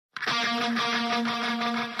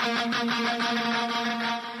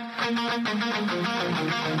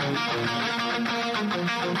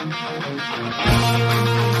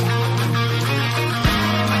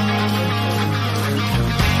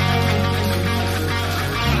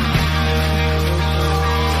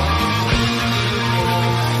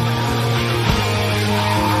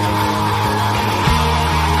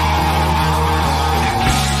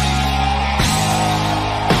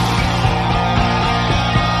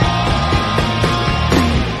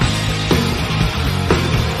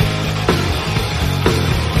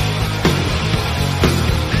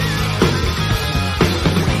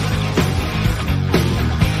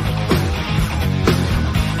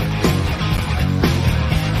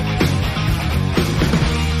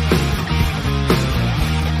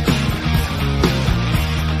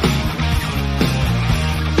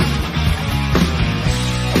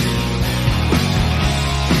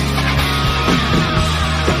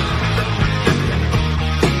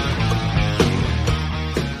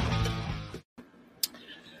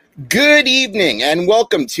Good evening, and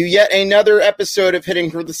welcome to yet another episode of Hitting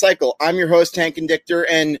for the Cycle. I'm your host, Hank and Dictor,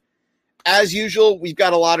 and as usual, we've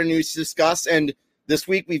got a lot of news to discuss, and this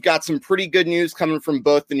week we've got some pretty good news coming from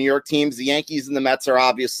both the New York teams. The Yankees and the Mets are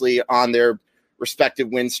obviously on their respective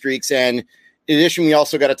win streaks, and in addition, we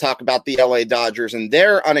also got to talk about the LA Dodgers and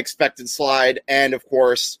their unexpected slide, and of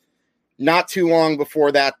course, not too long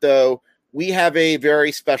before that, though, we have a very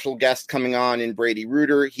special guest coming on in Brady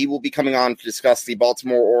Reuter. He will be coming on to discuss the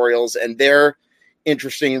Baltimore Orioles and their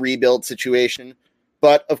interesting rebuild situation.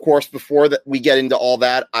 But, of course, before that we get into all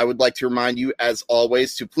that, I would like to remind you, as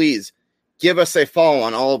always, to please give us a follow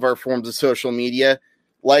on all of our forms of social media.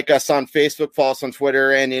 Like us on Facebook, follow us on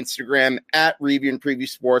Twitter and Instagram at Review and Preview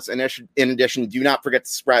Sports. And in addition, do not forget to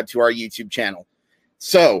subscribe to our YouTube channel.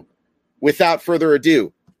 So, without further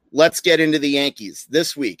ado, let's get into the Yankees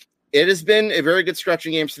this week. It has been a very good stretch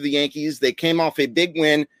of games for the Yankees. They came off a big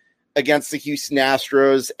win against the Houston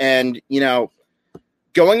Astros. And, you know,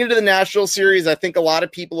 going into the National Series, I think a lot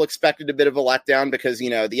of people expected a bit of a letdown because, you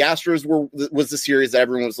know, the Astros was the series that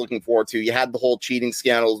everyone was looking forward to. You had the whole cheating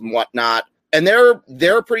scandals and whatnot. And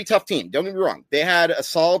they're a pretty tough team. Don't get me wrong. They had a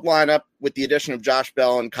solid lineup with the addition of Josh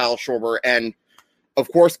Bell and Kyle Schwarber. And, of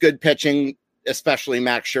course, good pitching, especially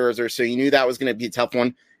Max Scherzer. So you knew that was going to be a tough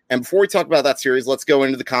one. And before we talk about that series, let's go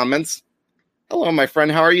into the comments. Hello, my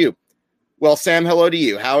friend. How are you? Well, Sam, hello to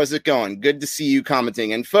you. How is it going? Good to see you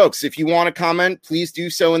commenting. And folks, if you want to comment, please do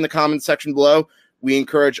so in the comment section below. We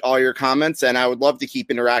encourage all your comments, and I would love to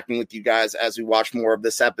keep interacting with you guys as we watch more of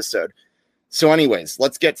this episode. So anyways,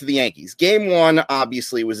 let's get to the Yankees. Game one,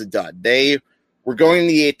 obviously, was a dud. They were going in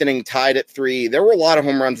the eighth inning, tied at 3. There were a lot of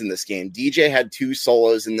home runs in this game. DJ had 2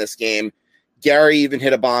 solos in this game. Gary even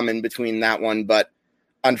hit a bomb in between that one, but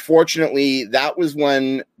unfortunately, that was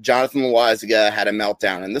when Jonathan Loaisiga had a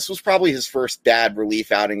meltdown, and this was probably his first bad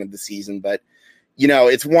relief outing of the season, but, you know,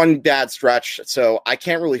 it's one bad stretch, so I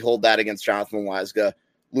can't really hold that against Jonathan Loaisiga.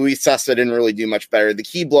 Luis Cessa didn't really do much better. The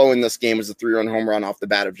key blow in this game was a 3-run home run off the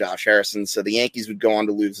bat of Josh Harrison, so the Yankees would go on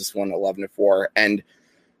to lose this one 11-4, and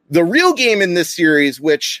the real game in this series,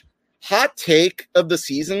 which, hot take of the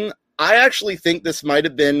season, I actually think this might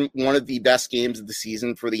have been one of the best games of the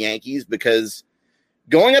season for the Yankees because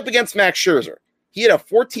going up against Max Scherzer, he had a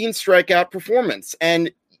 14 strikeout performance.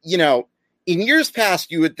 And, you know, in years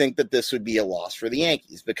past, you would think that this would be a loss for the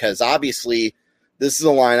Yankees because obviously this is a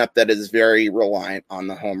lineup that is very reliant on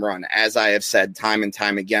the home run, as I have said time and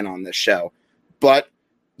time again on this show. But,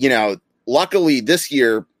 you know, luckily this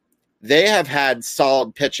year, they have had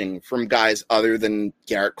solid pitching from guys other than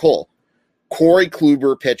Garrett Cole. Corey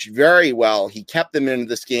Kluber pitched very well. He kept them into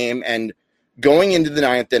this game, and going into the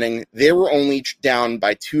 9th inning, they were only down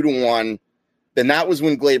by 2-1. Then that was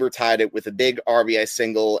when Gleyber tied it with a big RBI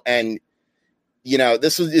single. And, you know,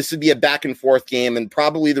 this would be a back and forth game. And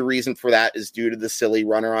probably the reason for that is due to the silly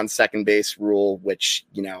runner on second base rule, which,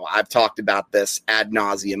 you know, I've talked about this ad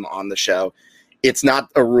nauseum on the show. It's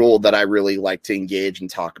not a rule that I really like to engage and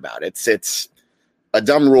talk about. It's a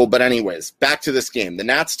dumb rule. But anyways, back to this game. The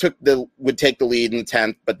Nats would take the lead in the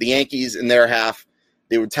 10th, but the Yankees in their half,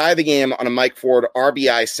 they would tie the game on a Mike Ford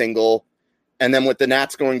RBI single. And then with the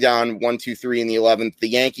Nats going down 1-2-3 in the 11th, the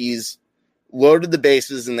Yankees loaded the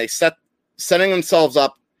bases and they setting themselves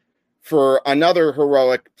up for another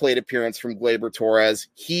heroic plate appearance from Gleyber Torres.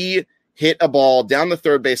 He hit a ball down the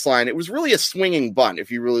third base line. It was really a swinging bunt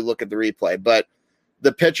if you really look at the replay, but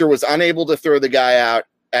the pitcher was unable to throw the guy out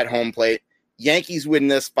at home plate. Yankees win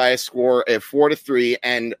this by a score of 4-3.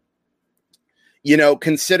 And, you know,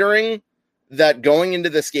 considering that going into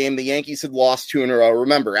this game, the Yankees had lost 2 in a row.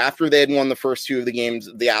 Remember, after they had won the first 2 of the games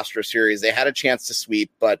of the Astros series, they had a chance to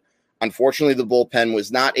sweep, but Unfortunately, the bullpen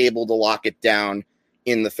was not able to lock it down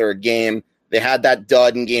in the third game. They had that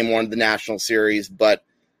dud in game one of the National Series, but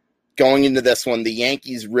going into this one, the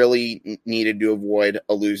Yankees really needed to avoid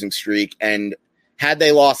a losing streak. And had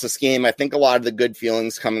they lost this game, I think a lot of the good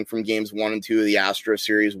feelings coming from games 1 and 2 of the Astro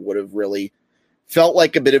series would have really felt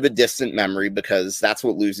like a bit of a distant memory, because that's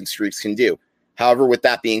what losing streaks can do. However, with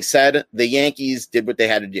that being said, the Yankees did what they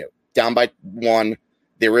had to do. Down by 1,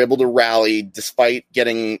 they were able to rally despite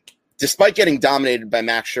getting dominated by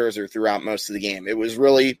Max Scherzer throughout most of the game. It was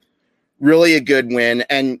really, really a good win.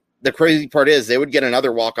 And the crazy part is they would get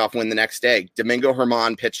another walk-off win the next day. Domingo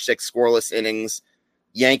Germán pitched 6 scoreless innings.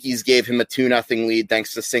 Yankees gave him a 2-0 lead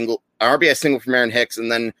thanks to RBI single from Aaron Hicks.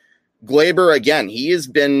 And then Gleyber, again, he has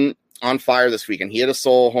been on fire this weekend. He hit a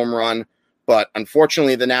solo home run, but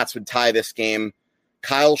unfortunately the Nats would tie this game.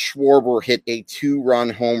 Kyle Schwarber hit a 2-run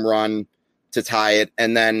home run to tie it.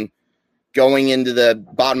 And then going into the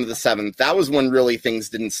bottom of the 7th, that was when really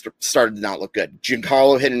things started to not look good.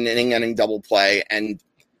 Giancarlo hit an inning-ending double play. And,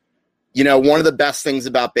 you know, one of the best things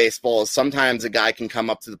about baseball is sometimes a guy can come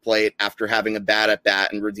up to the plate after having a bad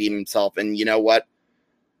at-bat and redeem himself. And you know what?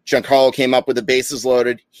 Giancarlo came up with the bases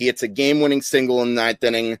loaded. He hits a game-winning single in the 9th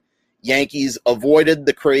inning. Yankees avoided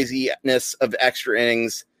the craziness of extra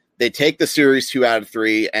innings. They take the series 2 out of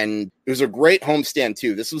 3, and it was a great homestand,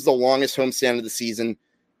 too. This was the longest homestand of the season.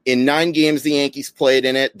 In 9 games the Yankees played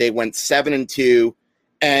in it, they went 7-2.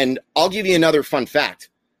 And I'll give you another fun fact.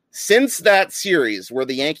 Since that series where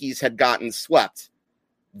the Yankees had gotten swept,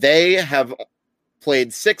 they have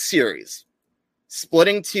played 6 series,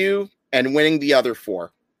 splitting 2 and winning the other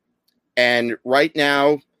 4. And right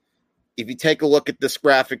now, if you take a look at this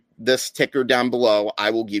graphic, this ticker down below, I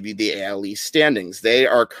will give you the AL East standings. They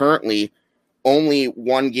are currently only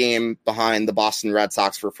 1 game behind the Boston Red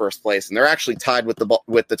Sox for first place, and they're actually tied with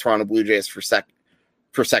the Toronto Blue Jays for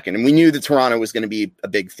second. And we knew that Toronto was going to be a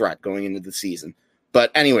big threat going into the season.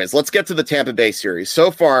 But anyways, let's get to the Tampa Bay series.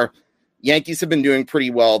 So far, Yankees have been doing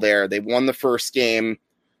pretty well there. They won the first game.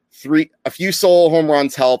 A few solo home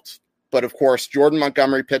runs helped, but of course, Jordan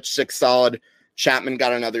Montgomery pitched 6 solid. Chapman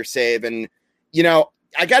got another save. And, you know,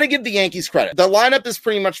 I got to give the Yankees credit. The lineup has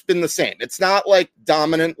pretty much been the same. It's not like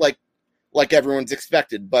dominant like everyone's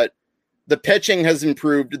expected, but the pitching has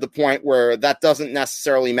improved to the point where that doesn't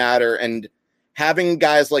necessarily matter. And having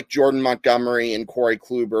guys like Jordan Montgomery and Corey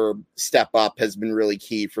Kluber step up has been really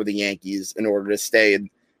key for the Yankees in order to stay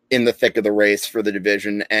in the thick of the race for the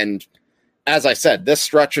division. And as I said, this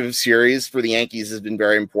stretch of series for the Yankees has been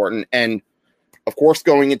very important. And of course,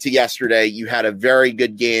 going into yesterday, you had a very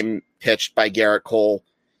good game pitched by Garrett Cole.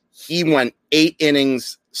 He went 8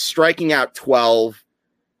 innings, striking out 12.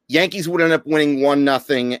 Yankees would end up winning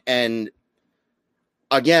 1-0. And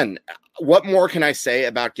again, what more can I say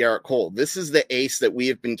about Garrett Cole? This is the ace that we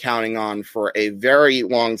have been counting on for a very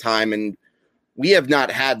long time. And we have not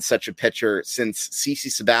had such a pitcher since CC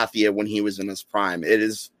Sabathia when he was in his prime. It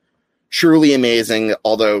is truly amazing.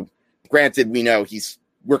 Although, granted, we know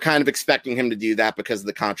we're kind of expecting him to do that because of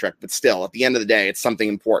the contract, but still, at the end of the day, it's something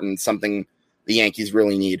important, something the Yankees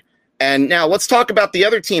really need. And now let's talk about the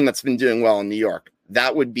other team that's been doing well in New York.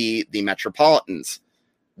 That would be the Metropolitans.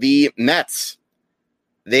 The Mets,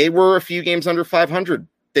 they were a few games under 500.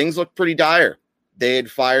 Things looked pretty dire. They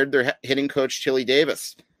had fired their hitting coach, Chili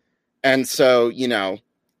Davis. And so, you know,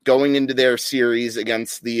 going into their series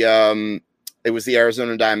against it was the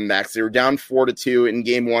Arizona Diamondbacks, they were down 4-2 in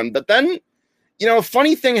game 1, but then, you know, a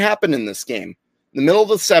funny thing happened in this game. In the middle of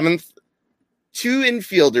the 7th, 2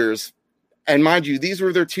 infielders, and mind you, these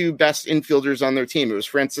were their 2 best infielders on their team. It was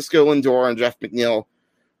Francisco Lindor and Jeff McNeil,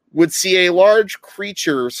 would see a large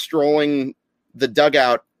creature strolling the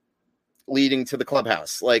dugout leading to the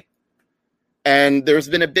clubhouse. And there's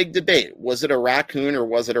been a big debate. Was it a raccoon or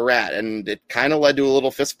was it a rat? And it kind of led to a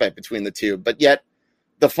little fistfight between the 2. But yet,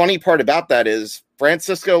 the funny part about that is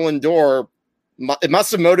Francisco Lindor, it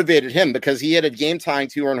must have motivated him because he had a game-tying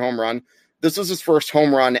 2-run home run. This was his first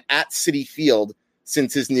home run at Citi Field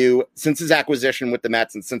since his acquisition with the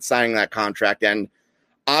Mets and since signing that contract. And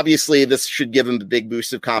obviously, this should give him a big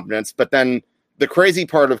boost of confidence. But then the crazy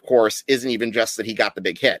part, of course, isn't even just that he got the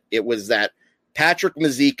big hit. It was that Patrick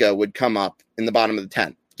Mazeika would come up in the bottom of the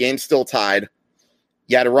 10th. Game still tied.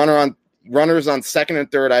 You had runners on second and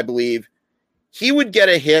third, I believe. He would get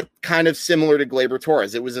a hit kind of similar to Gleyber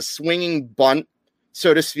Torres. It was a swinging bunt,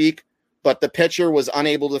 so to speak, but the pitcher was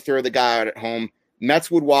unable to throw the guy out at home. Mets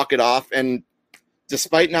would walk it off, and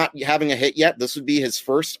despite not having a hit yet, this would be his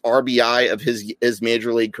first RBI of his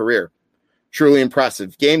major league career. Truly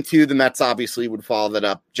impressive. Game 2, the Mets obviously would follow that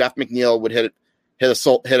up. Jeff McNeil would hit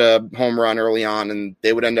a home run early on, and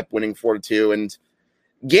they would end up winning 4-2. And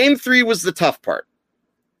Game 3 was the tough part.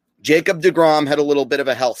 Jacob deGrom had a little bit of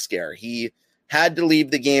a health scare. He had to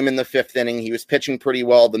leave the game in the 5th inning. He was pitching pretty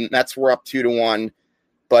well. The Mets were up 2-1,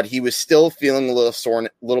 but he was still feeling a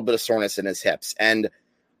little bit of soreness in his hips. And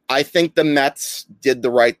I think the Mets did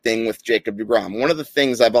the right thing with Jacob deGrom. One of the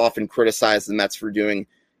things I've often criticized the Mets for doing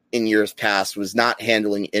in years past was not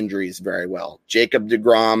handling injuries very well. Jacob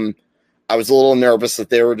deGrom, I was a little nervous that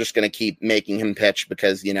they were just going to keep making him pitch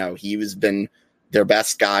because, he has been their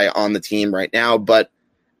best guy on the team right now. But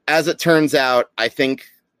as it turns out, I think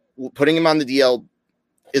putting him on the DL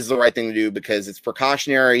is the right thing to do because it's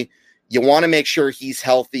precautionary. You want to make sure he's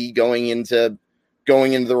healthy going into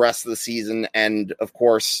the rest of the season. And of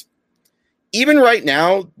course, even right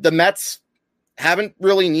now, the Mets haven't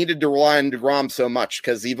really needed to rely on deGrom so much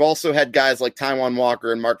because you've also had guys like Taijuan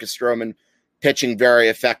Walker and Marcus Stroman pitching very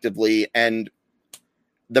effectively. And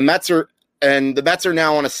the Mets are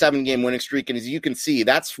now on a 7-game winning streak. And as you can see,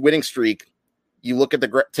 that's winning streak. You look at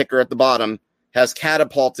the ticker at the bottom, has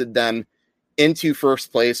catapulted them into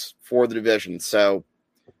first place for the division. So,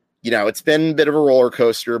 it's been a bit of a roller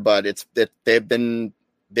coaster, but they've both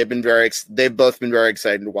been very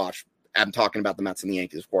excited to watch. I'm talking about the Mets and the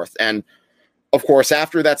Yankees, of course. And of course,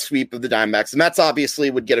 after that sweep of the Diamondbacks, the Mets obviously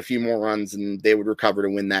would get a few more runs and they would recover to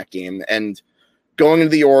win that game. And going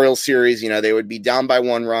into the Orioles series, they would be down by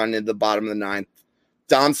 1 run in the bottom of the 9th.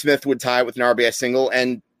 Dom Smith would tie it with an RBI single,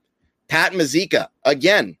 and Pat Mazeika,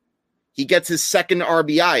 again, he gets his 2nd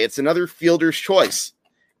RBI. It's another fielder's choice.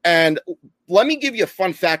 And let me give you a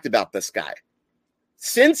fun fact about this guy.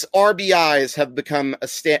 Since RBIs have become a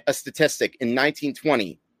statistic in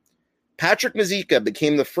 1920, Patrick Mazeika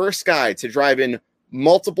became the first guy to drive in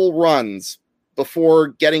multiple runs before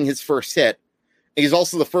getting his first hit. And he's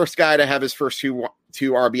also the first guy to have his first two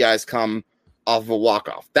RBIs come off of a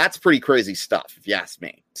walk-off. That's pretty crazy stuff, if you ask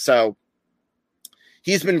me. So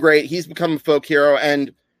he's been great. He's become a folk hero.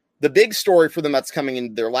 And the big story for the Mets coming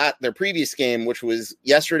into their previous game, which was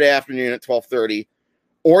yesterday afternoon at 12:30,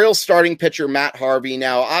 Orioles starting pitcher Matt Harvey.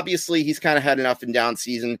 Now, obviously, he's kind of had an up and down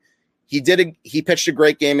season. He pitched a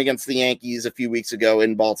great game against the Yankees a few weeks ago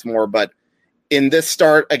in Baltimore, but in this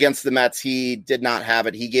start against the Mets, he did not have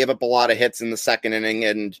it. He gave up a lot of hits in the 2nd inning,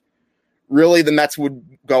 and really the Mets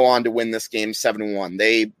would go on to win this game 7-1.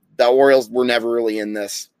 The Orioles were never really in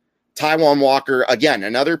this. Taijuan Walker, again,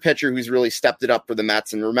 another pitcher who's really stepped it up for the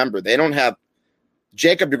Mets. And remember, they don't have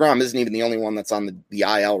Jacob deGrom isn't even the only one that's on the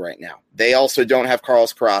IL right now. They also don't have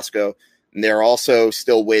Carlos Carrasco, and they're also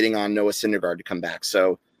still waiting on Noah Syndergaard to come back.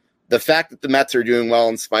 So the fact that the Mets are doing well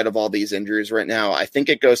in spite of all these injuries right now, I think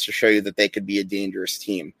it goes to show you that they could be a dangerous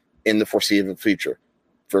team in the foreseeable future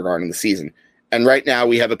regarding the season. And right now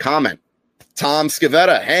we have a comment. Tom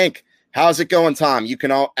Scavetta. Hank, how's it going, Tom? You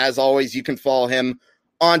can, as always, you can follow him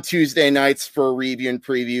on Tuesday nights for a review and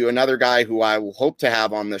preview, another guy who I will hope to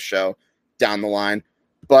have on this show down the line.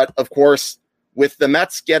 But, of course, with the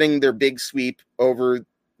Mets getting their big sweep over,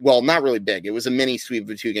 well, not really big. It was a mini sweep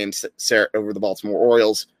of 2 games over the Baltimore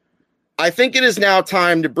Orioles. I think it is now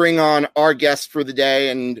time to bring on our guest for the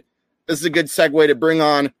day, and this is a good segue to bring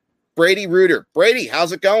on Brady Reuter. Brady,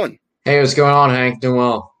 how's it going? Hey, what's going on, Hank? Doing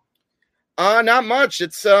well. Not much.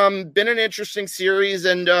 It's been an interesting series,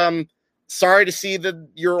 and sorry to see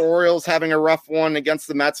your Orioles having a rough one against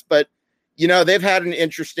the Mets, but, they've had an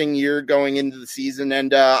interesting year going into the season,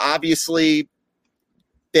 and obviously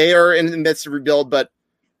they are in the midst of rebuild. But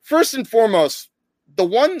first and foremost,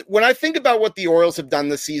 when I think about what the Orioles have done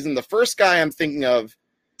this season, the first guy I'm thinking of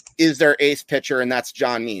is their ace pitcher, and that's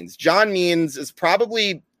John Means. John Means is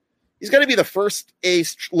he's going to be the first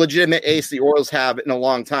legitimate ace the Orioles have in a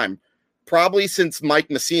long time, probably since Mike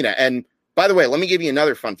Messina. And by the way, let me give you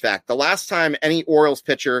another fun fact. The last time any Orioles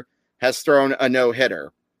pitcher has thrown a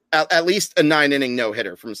no-hitter, at least a 9-inning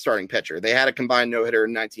no-hitter from a starting pitcher, they had a combined no-hitter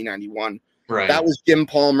in 1991. Right. That was Jim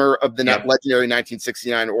Palmer of the legendary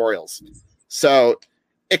 1969 Orioles. So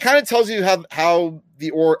it kind of tells you how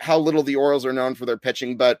little the Orioles are known for their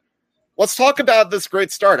pitching. But let's talk about this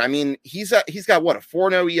great start. I mean, he's got what, a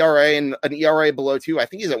 4.0 ERA and an ERA below 2. I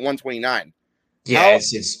think he's at 129. Yeah,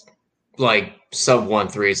 it's like sub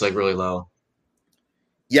 1.3. It's like really low.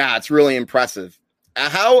 Yeah, it's really impressive.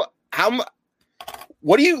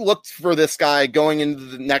 What do you look for this guy going into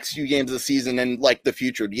the next few games of the season and like the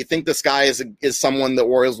future? Do you think this guy is someone the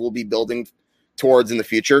Orioles will be building towards in the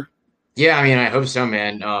future? Yeah, I mean, I hope so,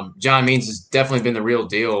 man. John Means has definitely been the real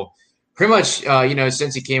deal, pretty much,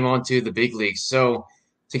 since he came on to the big leagues. So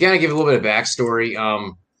to kind of give a little bit of backstory,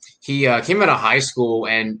 he came out of high school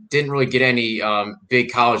and didn't really get any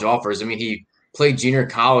big college offers. I mean, he played junior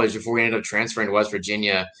college before he ended up transferring to West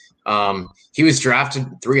Virginia. He was drafted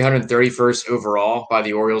 331st overall by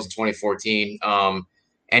the Orioles in 2014.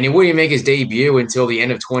 And he wouldn't even make his debut until the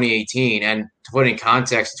end of 2018. And to put it in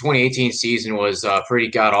context, the 2018 season was pretty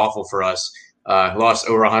god-awful for us. Lost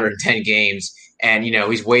over 110 games. And,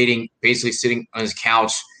 he's waiting, basically sitting on his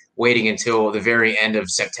couch, waiting until the very end of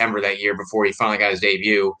September that year before he finally got his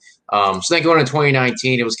debut. So then going into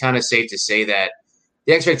 2019, it was kind of safe to say that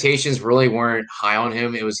the expectations really weren't high on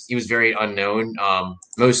him. He was very unknown.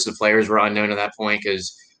 Most of the players were unknown at that point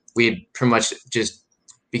because we had pretty much just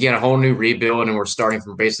began a whole new rebuild and we're starting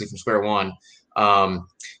from square one.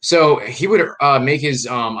 So he would make his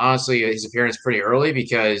honestly his appearance pretty early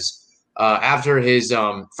because after his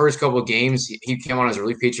first couple of games, he came on as a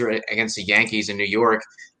relief pitcher against the Yankees in New York.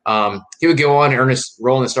 He would go on and earn a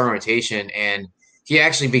role in the starting rotation, and he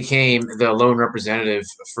actually became the lone representative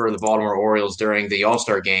for the Baltimore Orioles during the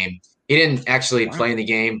All-Star game. He didn't actually play in the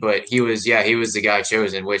game, but he was the guy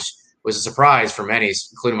chosen, which was a surprise for many,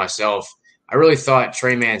 including myself. I really thought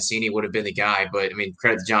Trey Mancini would have been the guy, but,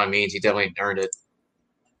 credit to John Means. He definitely earned it.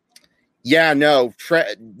 Yeah, no,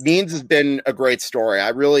 Means has been a great story.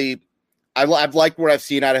 I've liked what I've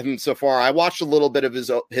seen out of him so far. I watched a little bit of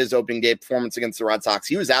his opening day performance against the Red Sox.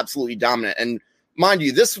 He was absolutely dominant. And mind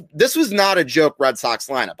you, this was not a joke Red Sox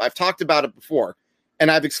lineup. I've talked about it before,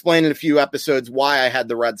 and I've explained in a few episodes why I had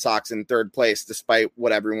the Red Sox in third place, despite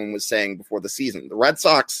what everyone was saying before the season. The Red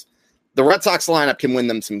Sox lineup can win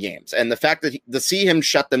them some games. And the fact that to see him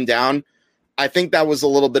shut them down, I think that was a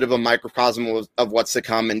little bit of a microcosm of what's to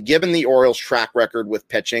come. And given the Orioles' track record with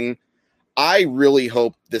pitching, I really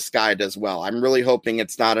hope this guy does well. I'm really hoping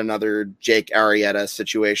it's not another Jake Arrieta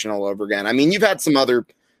situation all over again. You've had some other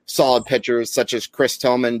solid pitchers such as Chris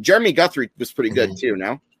Tillman. Jeremy Guthrie was pretty good too,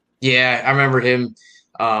 no? Yeah, I remember him,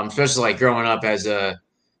 especially growing up as a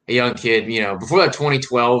young kid, before that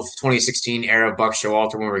 2012, 2016 era of Buck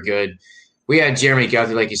Showalter when we were good. We had Jeremy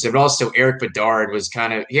Guthrie, like you said, but also Eric Bedard was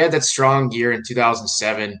he had that strong year in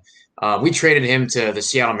 2007. We traded him to the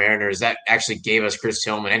Seattle Mariners. That actually gave us Chris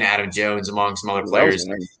Tillman and Adam Jones, among some other players,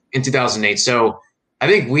 in 2008. So I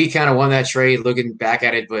think we kind of won that trade looking back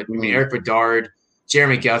at it. But Eric Bedard,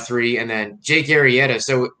 Jeremy Guthrie, and then Jake Arrieta.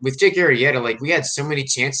 So with Jake Arrieta, we had so many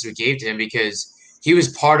chances we gave to him because he was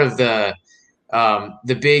part of the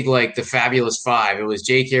big, the fabulous five. It was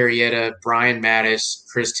Jake Arrieta, Brian Mattis,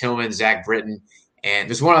 Chris Tillman, Zach Britton, and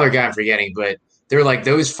there's one other guy I'm forgetting, but they're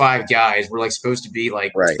those five guys were supposed to be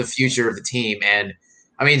the future of the team. And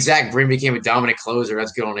Zach Britton became a dominant closer.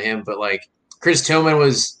 That's good on him. But Chris Tillman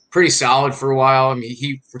was pretty solid for a while.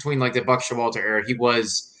 He between the Buck Showalter era, he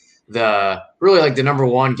was the number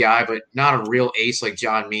one guy, but not a real ace like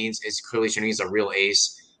John Means is clearly showing he's a real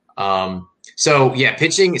ace. So yeah,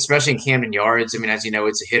 pitching, especially in Camden Yards. As you know,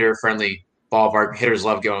 it's a hitter-friendly ballpark. Hitters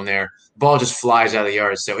love going there. Ball just flies out of the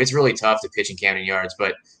yards, so it's really tough to pitch in Camden Yards.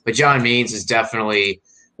 But John Means is definitely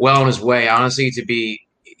well on his way, honestly,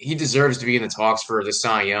 he deserves to be in the talks for the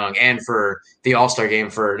Cy Young and for the All-Star game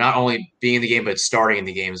for not only being in the game but starting in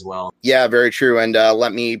the game as well. Yeah, very true. And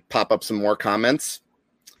let me pop up some more comments.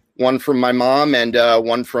 One from my mom and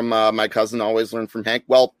one from my cousin. Always learn from Hank.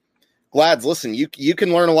 Well, Glads, listen, you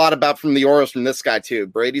can learn a lot from the Orioles from this guy too.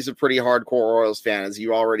 Brady's a pretty hardcore Orioles fan, as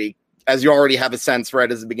you already have a sense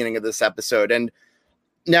right at the beginning of this episode. And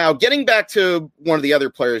now getting back to one of the other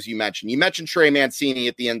players you mentioned Trey Mancini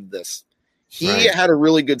at the end of this. He had a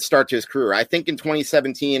really good start to his career. I think in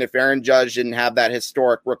 2017, if Aaron Judge didn't have that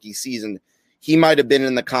historic rookie season, he might have been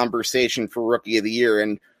in the conversation for Rookie of the Year.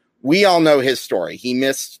 And we all know his story. He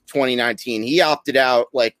missed 2019. He opted out.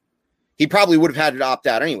 He probably would have had to opt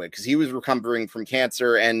out anyway because he was recovering from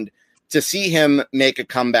cancer. And to see him make a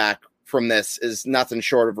comeback from this is nothing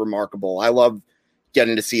short of remarkable. I love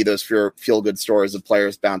getting to see those feel-good stories of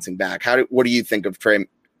players bouncing back. What do you think of Trey?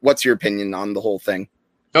 What's your opinion on the whole thing?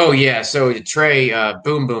 Oh yeah, so Trey,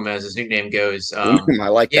 Boom Boom as his nickname goes. I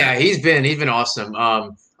like that. Yeah, he's been awesome.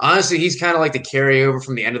 Honestly, he's kind of like the carryover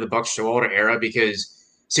from the end of the Buck Showalter era because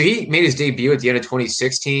he made his debut at the end of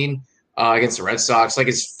 2016 against the Red Sox.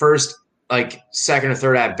 His first second or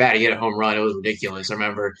third at bat, he hit a home run. It was ridiculous. I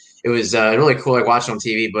remember it was really cool. I watched it on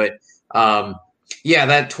TV, but yeah,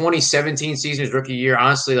 that 2017 season, his rookie year,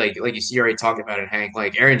 honestly, like you already talked about it, Hank.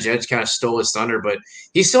 Aaron Judge kind of stole his thunder, but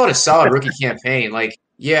he still had a solid rookie campaign.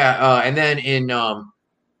 And then in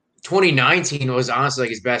 2019 was honestly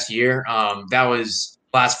his best year. That was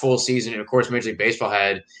last full season, of course, Major League Baseball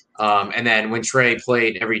had. And then when Trey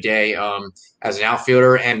played every day as an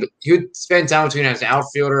outfielder, and he would spend time between as an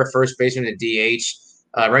outfielder, a first baseman, and DH.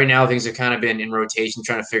 Right now, things have kind of been in rotation,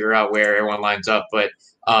 trying to figure out where everyone lines up. But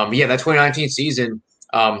that 2019 season,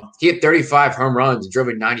 he hit 35 home runs and drove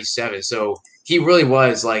in 97. So he really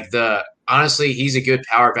was like honestly, he's a good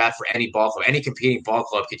power bat for any ball club. Any competing ball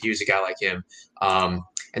club could use a guy like him.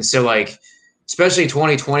 And so like, especially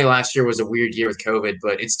 2020 last year was a weird year with COVID,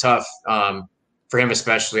 but it's tough for him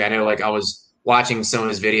especially. I know like I was watching some of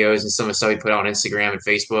his videos and some of the stuff he put on Instagram and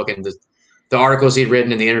Facebook and the articles he'd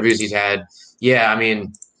written and the interviews he's had. Yeah, I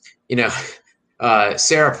mean,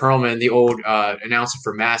 Sarah Perlman, the old announcer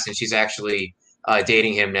for MASN, she's actually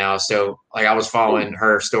dating him now. So like I was following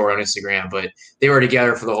her story on Instagram, but they were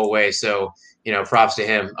together for the whole way. So, props to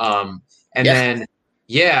him.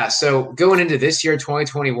 So going into this year,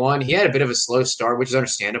 2021, he had a bit of a slow start, which is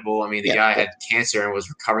understandable. I mean, the guy had cancer and was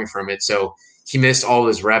recovering from it. So he missed all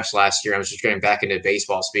his reps last year. I was just getting back into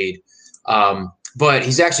baseball speed. But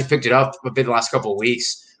he's actually picked it up a bit the last couple of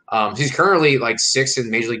weeks. He's currently like 6th in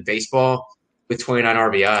Major League Baseball with 29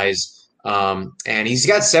 RBIs. And he's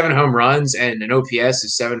got 7 home runs and an OPS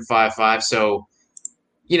is 7.55. So,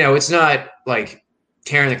 it's not like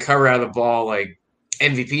tearing the cover out of the ball like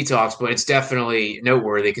MVP talks, but it's definitely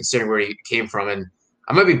noteworthy considering where he came from. And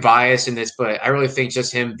I might be biased in this, but I really think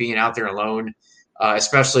just him being out there alone,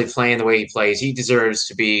 especially playing the way he plays, he deserves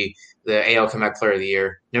to be the AL Comeback Player of the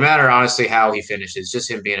Year, no matter honestly how he finishes, just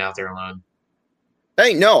him being out there alone.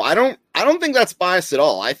 Hey, no, I don't think that's biased at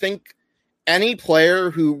all. I think any player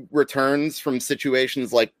who returns from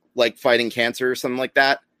situations like fighting cancer or something like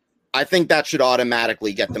that, I think that should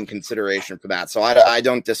automatically get them consideration for that. So I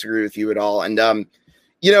don't disagree with you at all. And,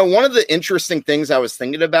 one of the interesting things I was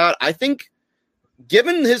thinking about, I think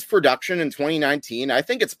given his production in 2019, I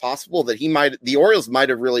think it's possible that the Orioles might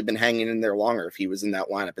have really been hanging in there longer if he was in that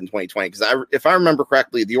lineup in 2020. Because if I remember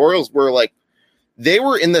correctly, the Orioles were they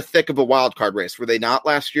were in the thick of a wild card race, were they not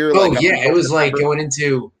last year? Oh, it was like going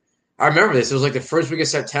into – I remember this. It was like the first week of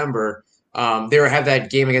September. They had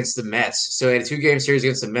that game against the Mets. So they had a 2-game series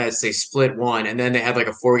against the Mets. They split one, and then they had like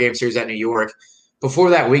a 4-game series at New York.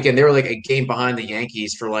 Before that weekend, they were like a game behind the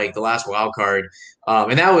Yankees for like the last wild card.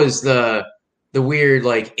 And that was the weird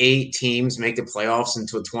 8 teams make the playoffs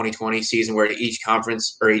into a 2020 season where each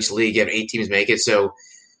conference or each league had 8 teams make it. So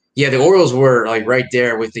yeah, the Orioles were like right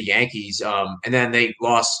there with the Yankees. And then they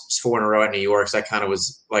lost 4 in a row at New York. So that kind of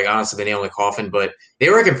was like honestly the nail in the coffin, but they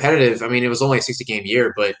were competitive. I mean, it was only a 60-game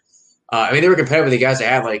year, but they were competitive with the guys they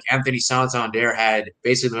had. Like Anthony Santander had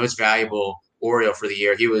basically the most valuable Oriole for the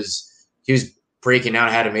year. He was breaking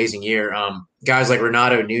out, had an amazing year. Guys like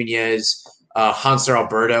Renato Nunez, Hanser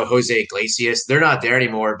Alberto, Jose Iglesias, they're not there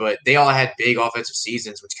anymore, but they all had big offensive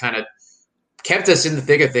seasons, which kind of kept us in the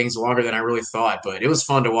thick of things longer than I really thought. But it was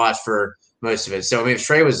fun to watch for most of it. So, I mean, if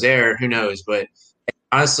Trey was there, who knows? But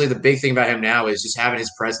honestly, the big thing about him now is just having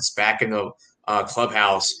his presence back in the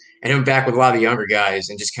clubhouse and him back with a lot of the younger guys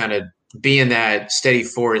and just kind of being that steady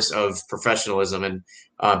force of professionalism and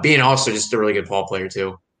being also just a really good ball player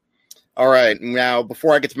too. All right. Now,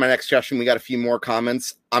 before I get to my next question, we got a few more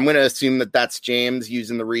comments. I'm going to assume that that's James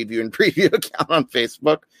using the review and preview account on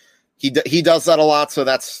Facebook. He does that a lot, so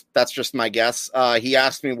that's just my guess. He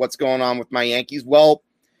asked me what's going on with my Yankees. Well,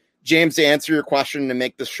 James, to answer your question, to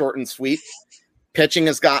make this short and sweet, pitching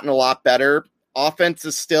has gotten a lot better. Offense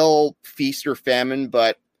is still feast or famine,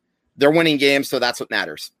 but they're winning games, so that's what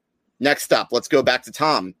matters. Next up, let's go back to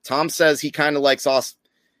Tom. Tom says he kind of likes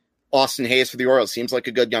Austin Hayes for the Orioles. Seems like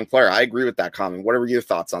a good young player. I agree with that comment. What are your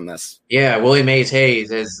thoughts on this? Yeah, Willie Mays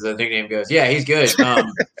Hayes, as the nickname goes. Yeah, he's good.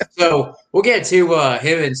 So we'll get to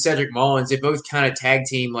him and Cedric Mullins. They both kind of tag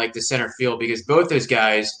team like the center field because both those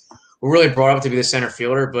guys were really brought up to be the center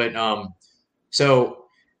fielder. But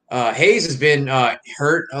Hayes has been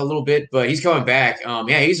hurt a little bit, but he's coming back.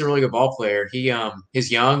 He's a really good ball player. He's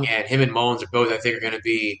young, and him and Mullins are both, I think, are going to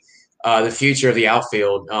be the future of the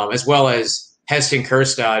outfield, as well as Heston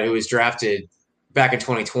Kjerstad, who was drafted back in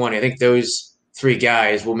 2020. I think those 3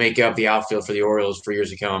 guys will make up the outfield for the Orioles for years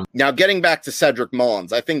to come. Now, getting back to Cedric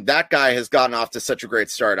Mullins, I think that guy has gotten off to such a great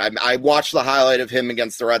start. I watched the highlight of him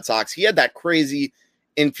against the Red Sox. He had that crazy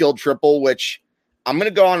infield triple, which I'm going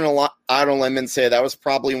to go on out on a limb and say that was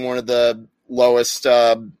probably one of the lowest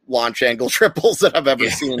launch angle triples that I've ever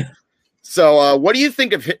seen. So what do you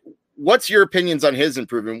think of what's your opinions on his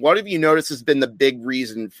improvement? What have you noticed has been the big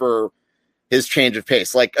reason for his change of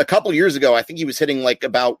pace? Like a couple years ago, I think he was hitting like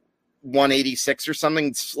about 186 or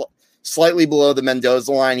something, slightly below the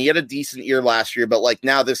Mendoza line. He had a decent year last year, but like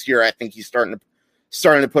now this year, I think he's starting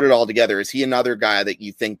to put it all together. Is he another guy that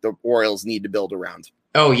you think the Orioles need to build around?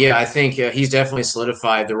 Oh yeah, I think he's definitely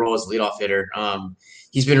solidified the role as leadoff hitter.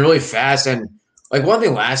 He's been really fast, and like one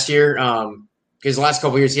thing last year, because the last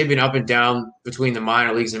couple of years he had been up and down between the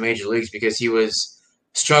minor leagues and major leagues because he was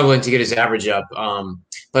struggling to get his average up.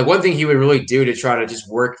 Like one thing he would really do to try to just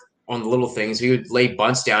work on the little things, he would lay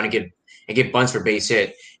bunts down and and get bunts for base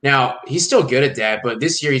hit. Now, he's still good at that, but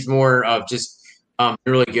this year he's more of just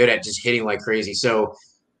really good at just hitting like crazy. So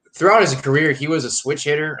throughout his career, he was a switch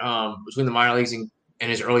hitter between the minor leagues and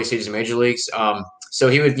his early stages of major leagues. So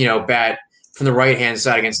he would, bat from the right-hand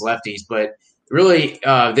side against lefties. But really,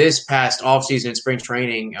 this past offseason in spring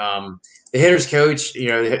training, the hitters coach,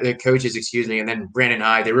 the coaches, and then Brandon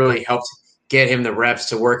Hyde, they really helped get him the reps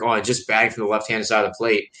to work on just batting from the left-hand side of the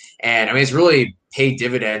plate. And, it's really paid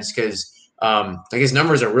dividends because his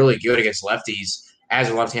numbers are really good against lefties as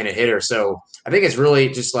a left-handed hitter. So I think it's really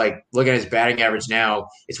just like looking at his batting average now,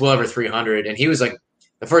 it's well over 300. And he was like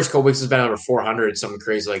the first couple weeks has been over 400, something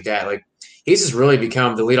crazy like that. Like he's just really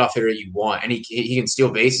become the leadoff hitter that you want. And he can steal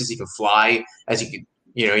bases. He can fly, as you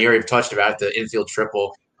already touched about the infield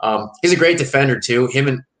triple. He's a great defender too. Him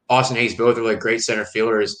and Austin Hayes both are like great center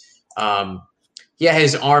fielders.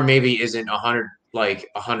 His arm maybe isn't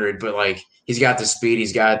 100, but like he's got the speed,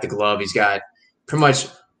 he's got the glove, he's got pretty much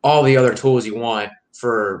all the other tools you want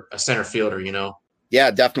for a center fielder, Yeah,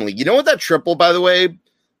 definitely. You know what that triple, by the way,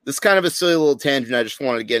 this is kind of a silly little tangent I just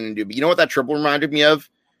wanted to get into, but you know what that triple reminded me of?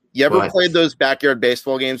 You ever played those backyard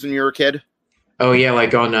baseball games when you were a kid? Oh, yeah,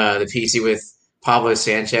 like on the PC with Pablo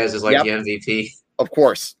Sanchez as the MVP. Of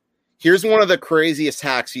course. Here's one of the craziest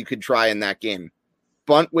hacks you could try in that game.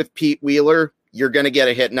 Bunt with Pete Wheeler, you're going to get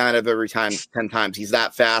a hit 9 of every time, 10 times. He's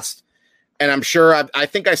that fast. And I'm sure I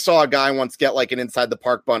think I saw a guy once get like an inside the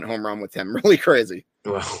park bunt home run with him. Really crazy.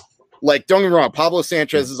 Wow. Like, don't get me wrong, Pablo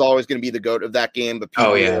Sanchez is always going to be the GOAT of that game, but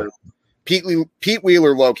Pete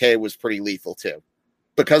Wheeler low-K was pretty lethal too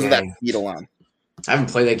because of that speed alone. I haven't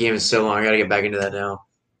played that game in so long. I got to get back into that now.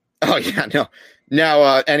 Oh yeah, no.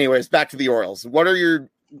 Now, anyways, back to the Orioles. What are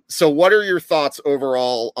your thoughts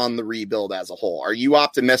overall on the rebuild as a whole? Are you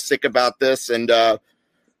optimistic about this? And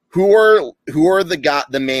who are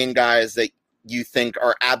the main guys that you think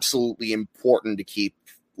are absolutely important to keep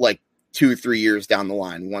like 2-3 years down the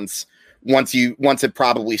line once it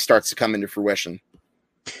probably starts to come into fruition?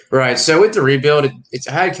 Right. So with the rebuild,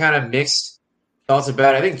 I had kind of mixed thoughts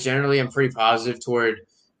about it. I think generally I'm pretty positive toward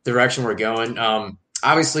the direction we're going.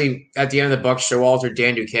 Obviously, at the end of the Buck Showalter,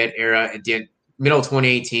 Dan Duquette era, at the middle of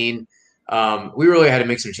 2018, we really had to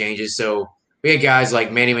make some changes. So we had guys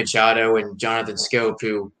like Manny Machado and Jonathan Scope,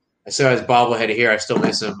 who I saw his bobblehead here. I still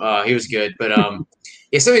miss him. He was good. But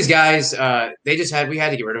some of these guys, we had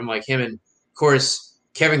to get rid of them, like him. And, of course,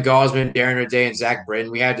 Kevin Gausman, Darren O'Day, and Zach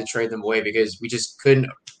Britton, we had to trade them away because we just couldn't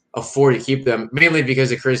afford to keep them, mainly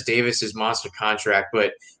because of Chris Davis's monster contract.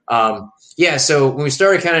 But, so when we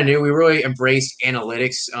started kind of new, we really embraced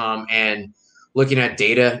analytics and looking at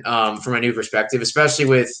data from a new perspective, especially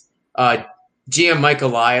with GM Mike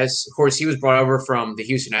Elias. Of course, he was brought over from the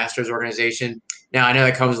Houston Astros organization. Now, I know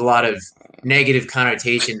that comes with a lot of negative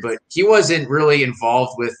connotation, but he wasn't really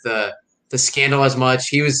involved with the scandal as much.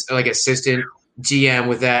 He was like assistant GM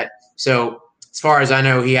with that. So as far as I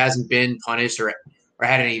know, he hasn't been punished or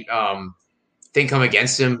had any thing come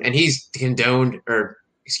against him. And he's condemned.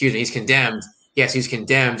 Yes, he's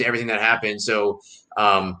condemned to everything that happened. So,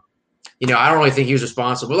 I don't really think he was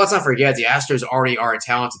responsible. But let's not forget, the Astros already are a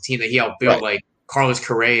talented team that he helped build, like Carlos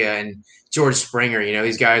Correa and George Springer.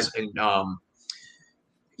 These guys and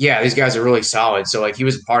these guys are really solid. So, like, he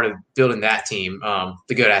was a part of building that team,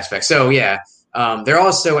 the good aspect. So, they're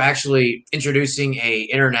also actually introducing a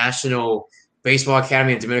international baseball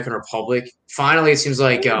academy in Dominican Republic. Finally, it seems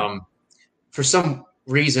like for some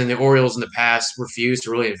reason the Orioles in the past refused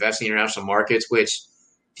to really invest in international markets, which,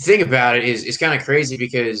 if you think about it, is kind of crazy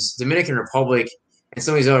because Dominican Republic and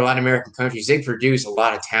some of these other Latin American countries, they produce a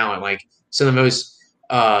lot of talent. Like some of the most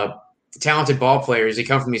talented ball players, they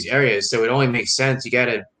come from these areas. So it only makes sense. You got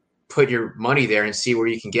to put your money there and see where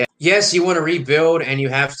you can get. Yes, you want to rebuild and you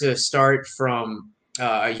have to start from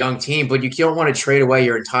a young team, but you don't want to trade away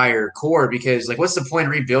your entire core because, like, what's the point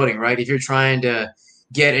of rebuilding, right? If you're trying to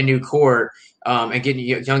get a new core and getting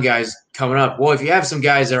young guys coming up. Well, if you have some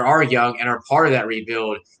guys that are young and are part of that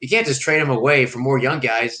rebuild, you can't just trade them away for more young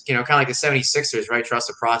guys, kind of like the 76ers, right? Trust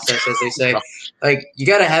the process, as they say. Like, you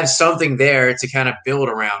got to have something there to kind of build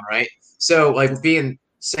around, right? So, like,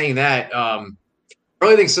 saying that, I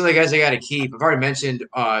really think some of the guys I got to keep, I've already mentioned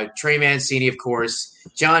Trey Mancini, of course,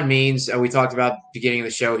 John Means, we talked about at the beginning of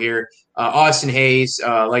the show here, Austin Hayes,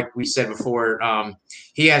 like we said before,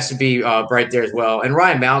 he has to be right there as well. And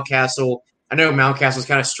Ryan Mountcastle, I know Mountcastle's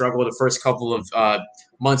kind of struggled the first couple of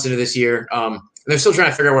months into this year. They're still trying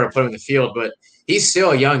to figure out where to put him in the field, but he's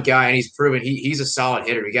still a young guy, and he's proven he's a solid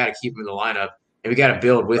hitter. We got to keep him in the lineup, and we got to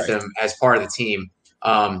build with him as part of the team.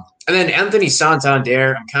 And then Anthony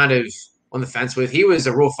Santander, I'm kind of on the fence with. He was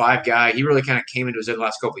a Rule 5 guy. He really kind of came into his own the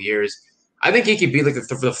last couple of years. I think he could be like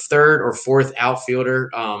the third or fourth outfielder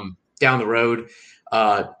down the road.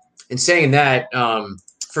 And saying that,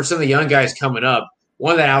 for some of the young guys coming up,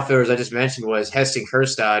 one of the outfielders I just mentioned was Heston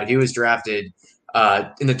Kjerstad. He was drafted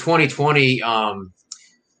in the 2020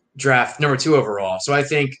 draft, number 2 overall. So I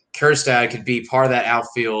think Kjerstad could be part of that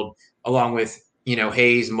outfield along with,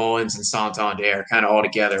 Hayes, Mullins, and Santander kind of all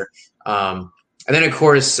together. And then, of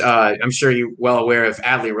course, I'm sure you're well aware of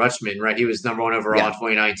Adley Rutschman, right? He was number 1 overall in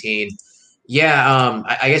 2019. Yeah,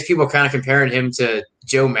 I guess people kind of comparing him to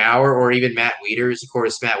Joe Mauer or even Matt Wieters. Of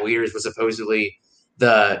course, Matt Wieters was supposedly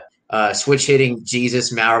the switch-hitting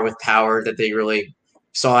Jesus Mauer with power that they really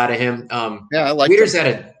saw out of him. I like Wieters had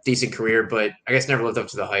a decent career, but I guess never lived up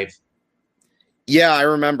to the hype. Yeah, I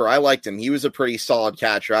remember. I liked him. He was a pretty solid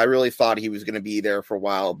catcher. I really thought he was going to be there for a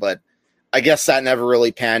while, but I guess that never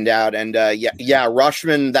really panned out. And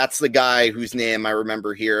Rutschman, that's the guy whose name I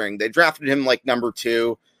remember hearing. They drafted him like number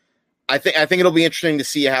 2. I think it'll be interesting to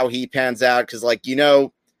see how he pans out because, I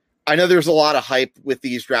know there's a lot of hype with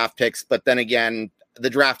these draft picks, but then again, the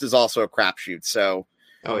draft is also a crapshoot. So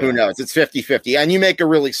who knows? It's 50-50. And you make a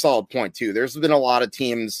really solid point, too. There's been a lot of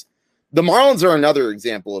teams. The Marlins are another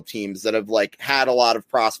example of teams that have had a lot of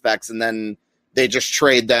prospects and then they just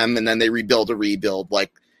trade them and then they rebuild.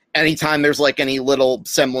 Anytime there's any little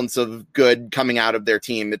semblance of good coming out of their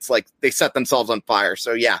team, it's they set themselves on fire.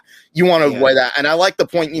 So yeah, you want to avoid that. And I like the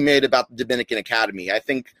point you made about the Dominican Academy. I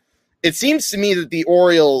think it seems to me that the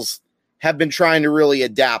Orioles have been trying to really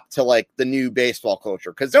adapt to the new baseball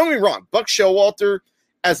culture. Because don't get me wrong, Buck Showalter,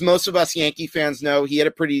 as most of us Yankee fans know, he had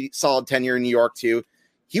a pretty solid tenure in New York too.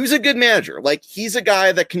 He was a good manager. He's a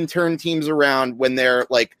guy that can turn teams around when they're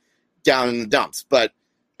down in the dumps. But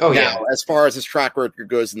now, as far as his track record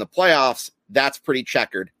goes in the playoffs, that's pretty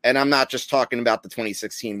checkered. And I'm not just talking about the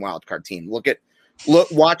 2016 wildcard team.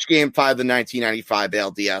 Watch Game 5 of the 1995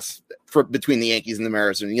 ALDS between the Yankees and the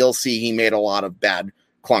Mariners, and you'll see he made a lot of bad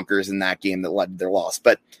clunkers in that game that led to their loss.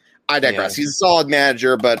 But I digress. Yeah. He's a solid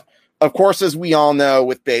manager, but of course, as we all know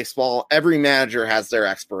with baseball, every manager has their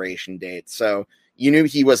expiration date. So you knew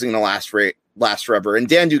he wasn't going to last forever. And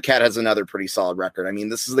Dan Duquette has another pretty solid record. I mean,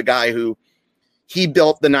 this is the guy who he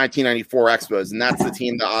built the 1994 Expos, and that's the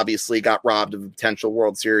team that obviously got robbed of a potential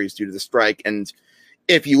World Series due to the strike. And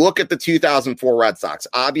if you look at the 2004 Red Sox,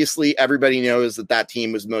 obviously everybody knows that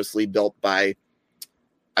team was mostly built by,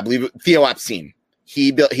 I believe, Theo Epstein.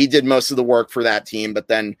 He did most of the work for that team, but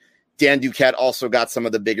then Dan Duquette also got some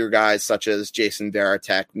of the bigger guys such as Jason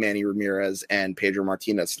Varitek, Manny Ramirez, and Pedro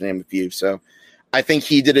Martinez, to name a few. So I think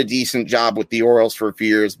he did a decent job with the Orioles for a few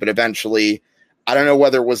years, but eventually, I don't know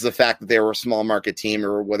whether it was the fact that they were a small market team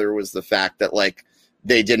or whether it was the fact that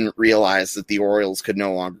they didn't realize that the Orioles could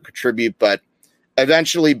no longer contribute, but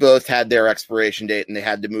eventually both had their expiration date and they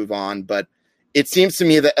had to move on. But it seems to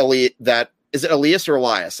me that is it Elias or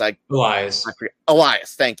Elias? Elias. I forget.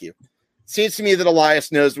 Elias, thank you. Seems to me that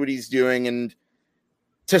Elias knows what he's doing. And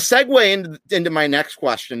to segue into my next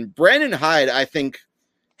question, Brandon Hyde, I think,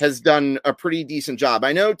 has done a pretty decent job.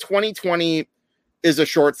 I know 2020 is a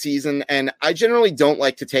short season, and I generally don't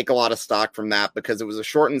like to take a lot of stock from that because it was a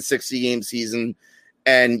shortened 60-game season,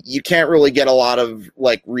 and you can't really get a lot of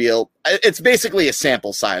real. It's basically a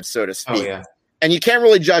sample size, so to speak. Oh, yeah. And you can't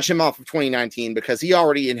really judge him off of 2019 because he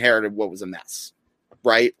already inherited what was a mess,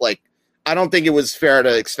 right? I don't think it was fair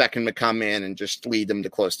to expect him to come in and just lead them to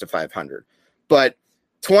close to 500. But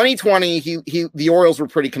 2020, the Orioles were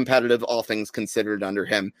pretty competitive, all things considered, under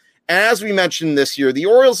him. And as we mentioned this year, the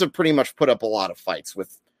Orioles have pretty much put up a lot of fights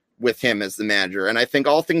with him as the manager. And I think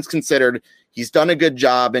all things considered, he's done a good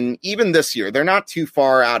job. And even this year, they're not too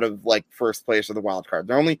far out of first place or the wild card.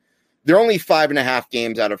 They're only 5.5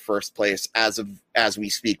 games out of first place as we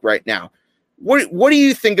speak right now. What do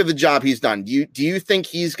you think of the job he's done? Do you think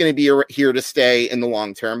he's going to be here to stay in the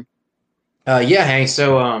long term? Yeah, Hank.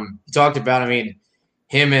 So you talked about,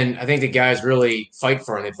 him and I think the guys really fight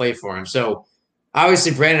for him. They play for him. So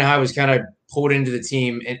obviously Brandon Hyde was kind of pulled into the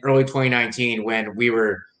team in early 2019 when we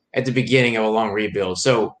were at the beginning of a long rebuild.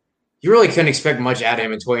 So you really couldn't expect much out of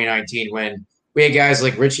him in 2019 when we had guys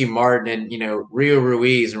like Richie Martin and, Rio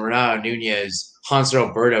Ruiz and Renato Nunez, Hanser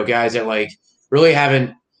Alberto, guys that really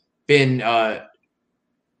haven't been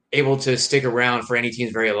able to stick around for any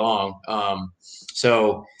teams very long.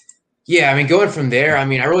 So yeah, going from there, I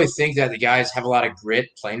really think that the guys have a lot of grit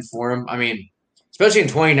playing for him. Especially in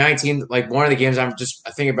 2019, one of the games I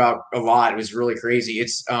think about a lot, it was really crazy.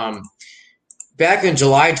 It's back in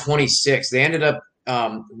July 26th, they ended up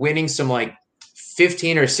winning some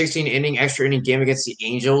 15 or 16 extra inning game against the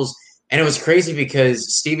Angels. And it was crazy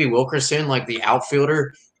because Stevie Wilkerson, the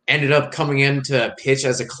outfielder, ended up coming in to pitch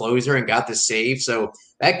as a closer and got the save. So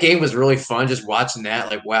that game was really fun. Just watching that,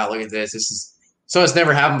 like, wow, look at this. This is so it's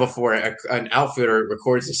never happened before. An outfielder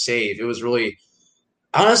records a save. It was really,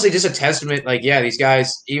 honestly, just a testament. Like, yeah, these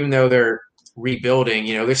guys, even though they're rebuilding,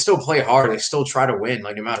 they still play hard. They still try to win,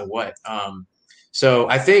 like no matter what. So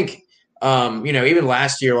I think, even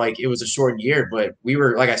last year, like it was a short year, but we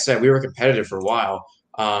were, like I said, we were competitive for a while.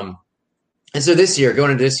 And so this year,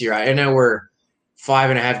 going into this year, I know we're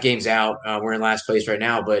 5.5 games out. We're in last place right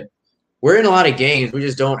now, but we're in a lot of games. We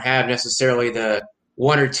just don't have necessarily the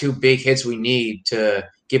one or two big hits we need to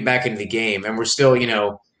get back into the game. And we're still,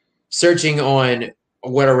 searching on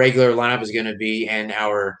what a regular lineup is going to be and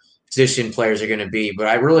our position players are going to be. But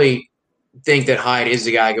I really think that Hyde is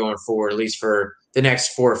the guy going forward, at least for the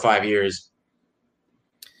next 4 or 5 years.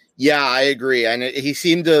 Yeah, I agree. And it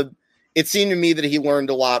seemed to me that he learned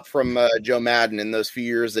a lot from Joe Maddon in those few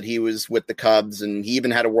years that he was with the Cubs, and he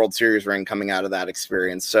even had a World Series ring coming out of that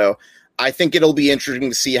experience. So I think it'll be interesting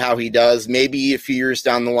to see how he does. Maybe a few years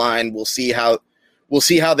down the line, we'll see how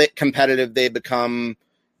competitive they become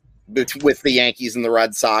with the Yankees and the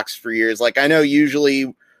Red Sox for years. Like, I know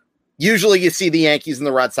usually you see the Yankees and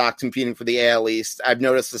the Red Sox competing for the AL East. I've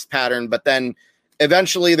noticed this pattern, but then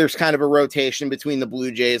eventually there's kind of a rotation between the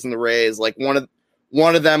Blue Jays and the Rays. Like one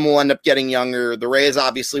of them will end up getting younger. The Rays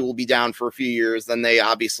obviously will be down for a few years. Then they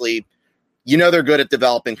obviously, they're good at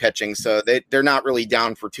developing pitching, so they're not really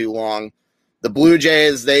down for too long. The Blue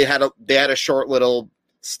Jays, they had a short little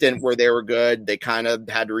stint where they were good. They kind of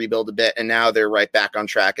had to rebuild a bit, and now they're right back on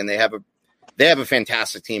track. And they have a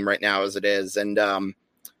fantastic team right now as it is. And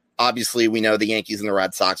obviously, we know the Yankees and the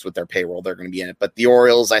Red Sox with their payroll, they're going to be in it. But the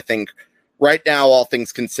Orioles, I think, right now, all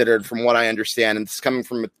things considered, from what I understand, and it's coming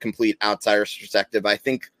from a complete outsider's perspective, I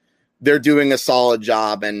think they're doing a solid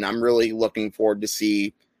job, and I'm really looking forward to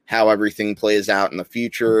see how everything plays out in the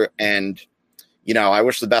future. And, I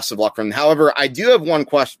wish the best of luck for them. However, I do have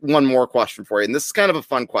one more question for you, and this is kind of a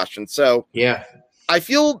fun question. So, yeah, I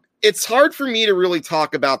feel it's hard for me to really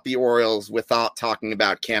talk about the Orioles without talking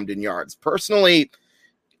about Camden Yards. Personally,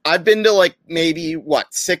 I've been to maybe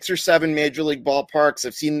 6 or 7 major league ballparks.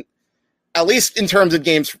 I've seen, at least in terms of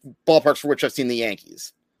games, ballparks for which I've seen the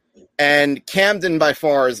Yankees. And Camden by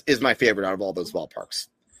far is my favorite out of all those ballparks.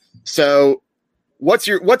 So what's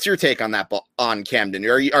your take on that, on Camden?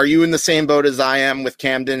 Are you in the same boat as I am with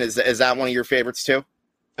Camden? Is that one of your favorites too?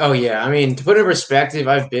 Oh yeah. I mean, to put it in perspective,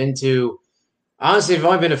 I've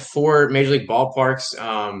only been to 4 major league ballparks,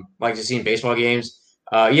 like just seeing baseball games.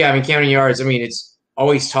 Camden Yards, it's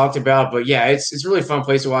always talked about, but yeah, it's a really fun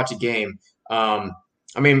place to watch a game. Of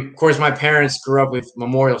course, my parents grew up with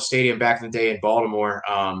Memorial Stadium back in the day in Baltimore.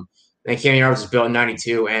 And Camden Yards was built in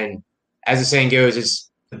 '92. And as the saying goes, it's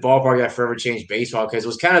the ballpark that forever changed baseball, because it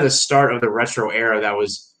was kind of the start of the retro era that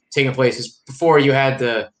was taking place. Because before, you had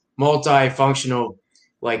the multi-functional,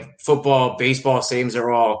 like football, baseball stadiums are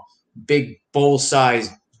all big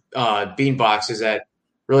bowl-sized bean boxes that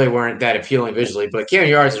really weren't that appealing visually. But Camden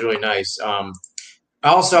Yards is really nice.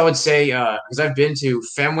 Also, I would say, because I've been to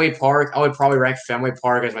Fenway Park, I would probably rank Fenway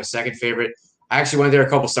Park as my second favorite. I actually went there a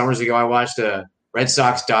couple summers ago. I watched a Red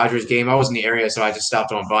Sox-Dodgers game. I was in the area, so I just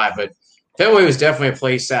stopped on by. But Fenway was definitely a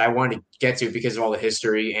place that I wanted to get to because of all the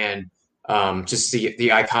history and just the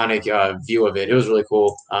iconic view of it. It was really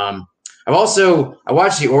cool. I watched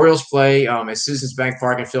the Orioles play at Citizens Bank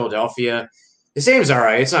Park in Philadelphia. The stadium's all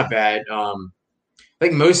right. It's not bad. I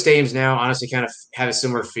think most stadiums now honestly kind of have a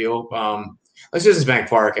similar feel. Like Citizens Bank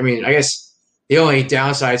Park. I guess the only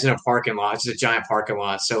downside is in a parking lot. It's just a giant parking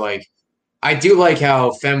lot. So, I do like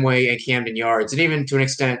how Fenway and Camden Yards, and even to an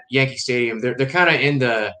extent Yankee Stadium, they're kind of in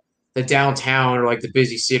the downtown or the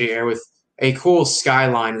busy city area with a cool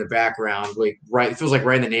skyline in the background. Right, it feels like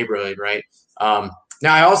right in the neighborhood, right? Now,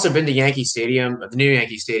 I also been to Yankee Stadium, the new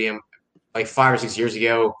Yankee Stadium, 5 or 6 years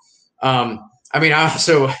ago. I don't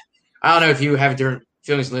know if you have different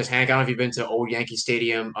feelings on this, Hank. I don't know if you've been to old Yankee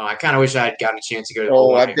Stadium. I kind of wish I had gotten a chance to go to.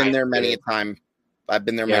 Oh, I've been there many a time. I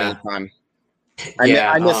miss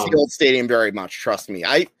the old stadium very much. Trust me.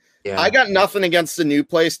 I got nothing against the new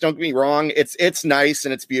place. Don't get me wrong. It's nice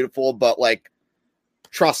and it's beautiful, but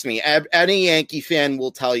trust me, any Yankee fan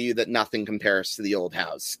will tell you that nothing compares to the old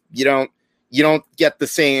house. You don't get the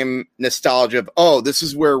same nostalgia of, oh, this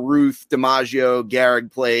is where Ruth, DiMaggio,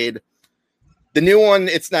 Gehrig played. The new one,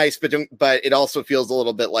 it's nice, but it also feels a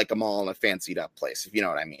little bit like a mall in a fancied up place, if you know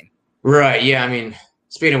what I mean. Right. Yeah.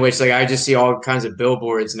 Speaking of which, I just see all kinds of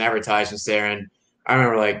billboards and advertisements there, and I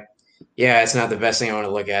remember it's not the best thing I want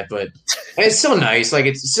to look at, but it's still nice.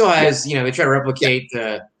 It still has, they try to replicate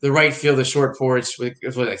the right field, the short porch with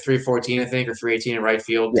 314, I think, or 318 in right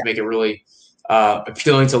field to make it really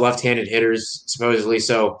appealing to left-handed hitters supposedly.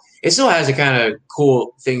 So it still has a kind of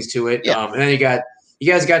cool things to it. Yeah. And then you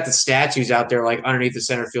guys got the statues out there like underneath the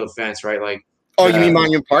center field fence, right? Like, oh, you mean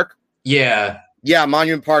Monument Park? Yeah. Yeah,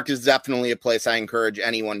 Monument Park is definitely a place I encourage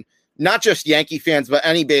anyone, not just Yankee fans, but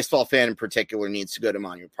any baseball fan in particular needs to go to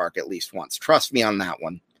Monument Park at least once. Trust me on that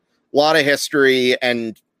one. A lot of history.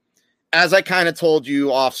 And as I kind of told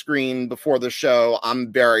you off screen before the show,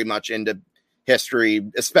 I'm very much into history,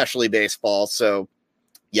 especially baseball. So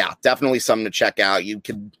yeah, definitely something to check out. You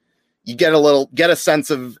get a sense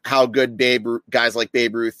of how good guys like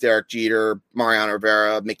Babe Ruth, Derek Jeter, Mariano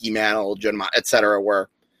Rivera, Mickey Mantle, etc. were.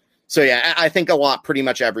 So yeah, I think pretty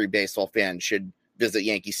much every baseball fan should visit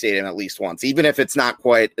Yankee Stadium at least once, even if it's not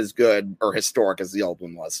quite as good or historic as the old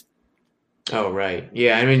one was. Oh, right.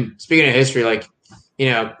 Yeah. I mean, speaking of history, like,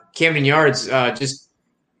 Camden Yards, just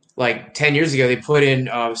like 10 years ago, they put in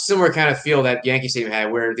a similar kind of feel that Yankee Stadium had,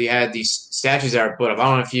 where they had these statues that are put up. I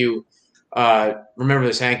don't know if you remember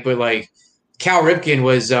this, Hank, but like Cal Ripken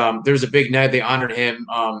was, there was a big night. They honored him.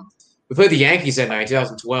 We played the Yankees that night,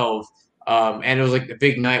 2012. And it was like a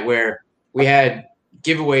big night where we had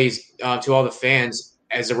giveaways to all the fans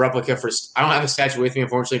as a replica for. I don't have a statue with me,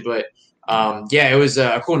 unfortunately, but it was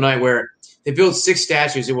a cool night where they built 6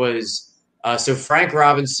 statues. It was so Frank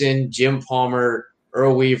Robinson, Jim Palmer,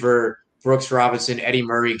 Earl Weaver, Brooks Robinson, Eddie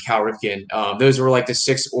Murray, Cal Ripken. Those were like the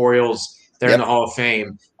 6 Orioles that are in the Hall of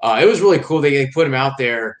Fame. It was really cool. They put them out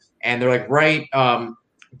there, and they're like right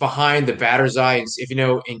behind the batter's eye. And if you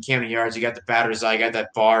know, in Camden Yards, you got the batter's eye, you got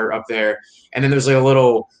that bar up there, and then there's like a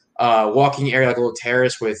little walking area, like a little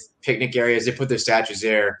terrace with picnic areas. They put their statues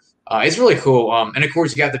there. It's really cool. And of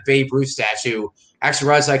course, you got the Babe Ruth statue actually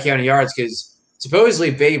right outside Camden Yards, because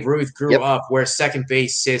supposedly Babe Ruth grew up where second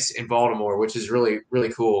base sits in Baltimore, which is really, really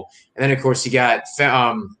cool. And then, of course, you got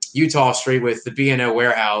Utah Street with the B&O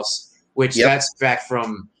warehouse, which that's back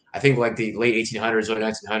from, I think, like the late 1800s or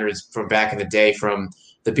 1900s, from back in the day, from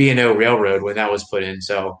the B&O Railroad when that was put in.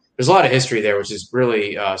 So there's a lot of history there, which is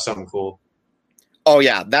really something cool. Oh,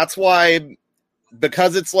 yeah. That's why,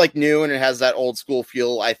 because it's like new and it has that old school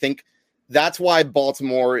feel, I think that's why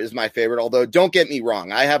Baltimore is my favorite. Although, don't get me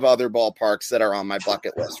wrong, I have other ballparks that are on my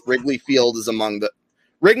bucket list. Wrigley Field is among the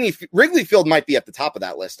Wrigley Field might be at the top of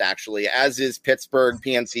that list, actually, as is Pittsburgh,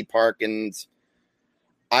 PNC Park, and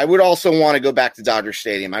I would also want to go back to Dodger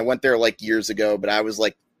Stadium. I went there like years ago, but I was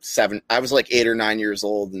like 8 or 9 years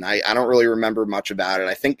old, and I don't really remember much about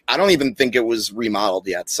it. I don't even think it was remodeled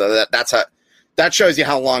yet. So that shows you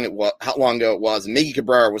how long ago it was. And Miggy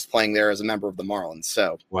Cabrera was playing there as a member of the Marlins.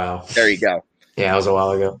 So wow, there you go. Yeah, it was a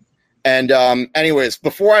while ago. And anyways,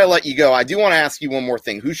 before I let you go, I do want to ask you one more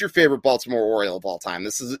thing. Who's your favorite Baltimore Oriole of all time?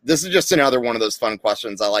 This is just another one of those fun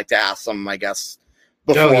questions I like to ask some of my guests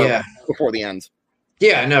before the end.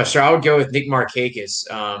 Yeah, no, sure. I would go with Nick Markakis,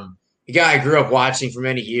 a guy I grew up watching for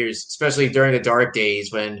many years, especially during the dark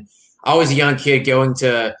days when I was a young kid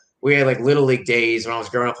we had like Little League days when I was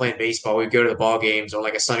growing up playing baseball. We'd go to the ball games on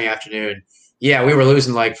like a sunny afternoon. Yeah, we were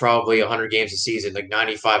losing like probably 100 games a season, like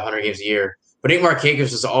 95, 100 games a year. But Nick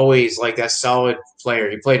Markakis was always like that solid player.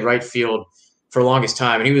 He played right field for the longest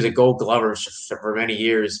time, and he was a Gold Glover for many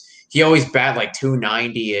years. He always batted like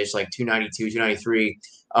 290-ish, like 292, 293.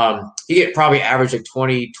 He get probably average like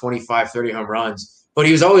 20, 25, 30 home runs. But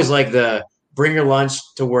he was always like the bring your lunch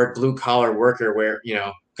to work, blue collar worker, where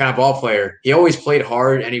kind of ball player. He always played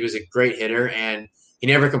hard, and he was a great hitter, and he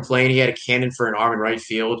never complained. He had a cannon for an arm in right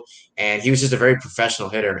field, and he was just a very professional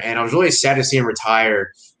hitter. And I was really sad to see him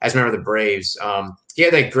retire as a member of the Braves. He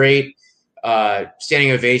had that great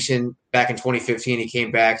standing ovation back in 2015. He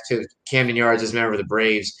came back to Camden Yards as a member of the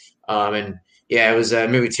Braves. And it was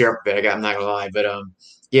maybe tear up a bit. I'm not going to lie.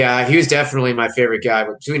 But he was definitely my favorite guy.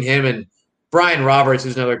 But between him and Brian Roberts,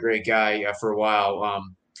 who's another great guy for a while,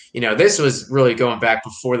 this was really going back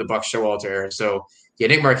before the Buck Showalter era. So,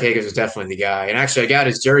 Nick Markakis was definitely the guy. And actually, I got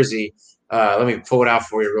his jersey. Let me pull it out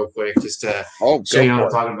for you real quick just to show you what I'm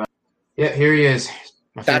talking about. Yeah, here he is.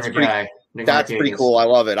 My favorite guy. That's pretty cool. I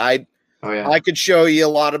love it. I could show you a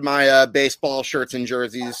lot of my baseball shirts and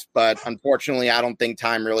jerseys, but unfortunately, I don't think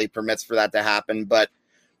time really permits for that to happen. But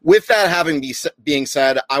with that being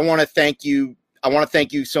said, I want to thank you. I want to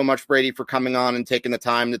thank you so much, Brady, for coming on and taking the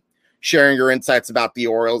time to sharing your insights about the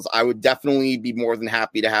Orioles. I would definitely be more than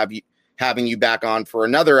happy to having you back on for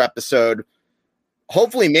another episode.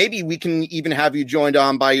 Hopefully, maybe we can even have you joined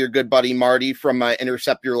on by your good buddy Marty from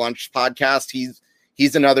Intercept Your Lunch podcast.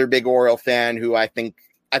 He's another big Oriole fan who I think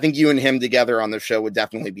you and him together on the show would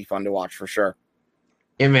definitely be fun to watch for sure.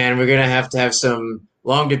 Yeah, man, we're gonna have to have some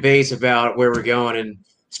long debates about where we're going, and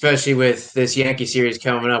especially with this Yankee series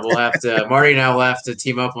coming up. We'll have to Marty and I will have to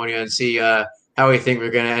team up on you and see how we think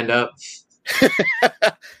we're going to end up.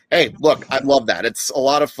 Hey, look, I love that. It's a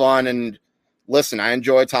lot of fun. And listen, I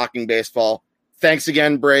enjoy talking baseball. Thanks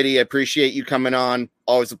again, Brady. I appreciate you coming on.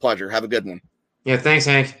 Always a pleasure. Have a good one. Yeah, thanks,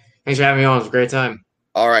 Hank. Thanks for having me on. It was a great time.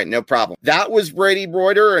 All right, no problem. That was Brady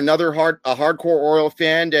Broider, another hardcore Oriole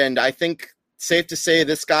fan, and I think safe to say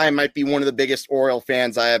this guy might be one of the biggest Oriole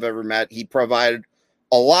fans I have ever met. He provided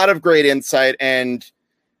a lot of great insight and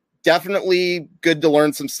definitely good to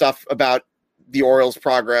learn some stuff about the Orioles'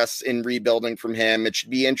 progress in rebuilding from him. It should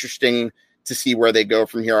be interesting to see where they go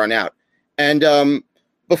from here on out. And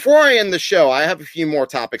before I end the show, I have a few more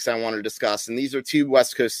topics I want to discuss, and these are two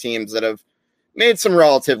West Coast teams that have made some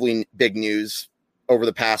relatively big news over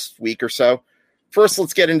the past week or so. First,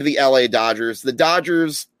 let's get into the LA Dodgers. The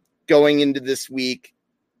Dodgers going into this week,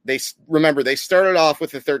 they started off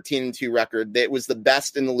with a 13-2 record. It was the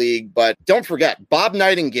best in the league, but don't forget, Bob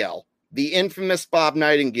Nightingale, the infamous Bob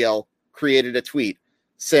Nightingale, created a tweet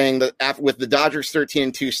saying that with the Dodgers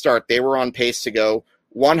 13-2 start, they were on pace to go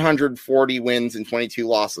 140 wins and 22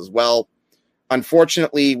 losses. Well,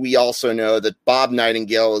 unfortunately, we also know that Bob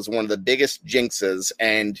Nightingale is one of the biggest jinxes,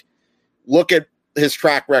 and look at his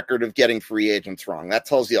track record of getting free agents wrong. That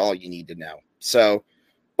tells you all you need to know. So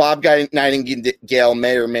Bob Nightingale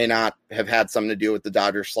may or may not have had something to do with the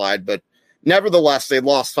Dodgers slide, but nevertheless, they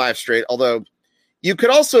lost 5 straight, although you could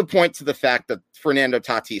also point to the fact that Fernando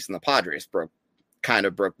Tatis and the Padres broke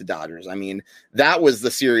the Dodgers. I mean, that was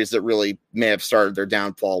the series that really may have started their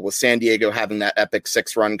downfall, with San Diego having that epic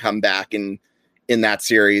 6-run comeback in that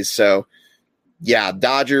series. So, yeah,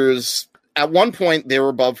 Dodgers, at one point, they were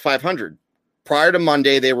above 500. Prior to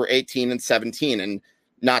Monday, they were 18-17, and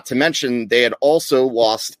not to mention, they had also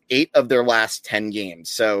lost 8 of their last 10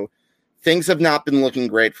 games. So things have not been looking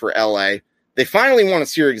great for LA. They finally won a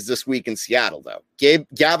series this week in Seattle, though.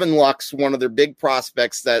 Gavin Lux, one of their big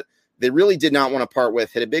prospects that they really did not want to part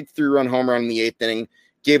with, hit a big 3-run home run in the 8th inning,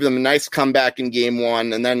 gave them a nice comeback in game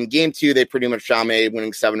 1, and then in game 2, they pretty much dominated,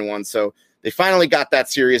 winning 7-1. So they finally got that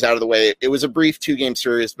series out of the way. It was a brief 2-game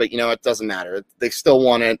series, but, it doesn't matter. They still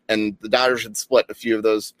won it, and the Dodgers had split a few of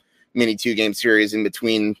those mini 2-game series in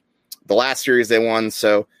between the last series they won.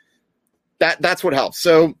 So that's what helps.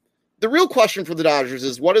 So the real question for the Dodgers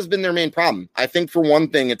is, what has been their main problem? I think for one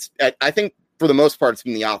thing, I think for the most part, it's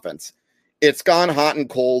been the offense. It's gone hot and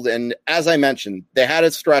cold, and as I mentioned, they had a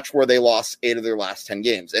stretch where they lost 8 of their last 10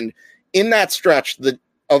 games. And in that stretch,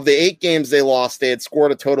 of the 8 games they lost, they had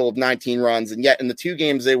scored a total of 19 runs, and yet in the 2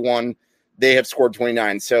 games they won, they have scored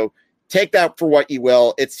 29. So take that for what you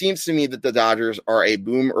will. It seems to me that the Dodgers are a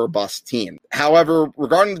boom or bust team. However,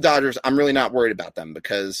 regarding the Dodgers, I'm really not worried about them,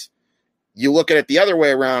 because you look at it the other way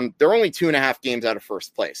around, they're only 2.5 games out of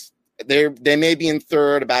first place. They may be in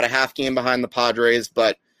third, about a half game behind the Padres,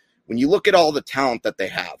 but when you look at all the talent that they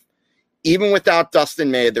have, even without Dustin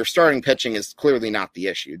May, their starting pitching is clearly not the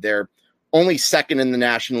issue. They're only second in the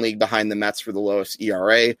National League behind the Mets for the lowest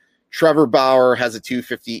ERA. Trevor Bauer has a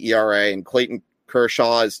 2.50 ERA, and Clayton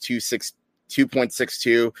Kershaw is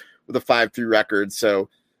 2.62 with a 5.3 record. So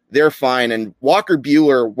they're fine. And Walker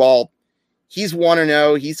Buehler, while he's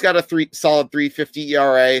 1-0, he's got a solid 3.50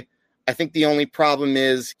 ERA. I think the only problem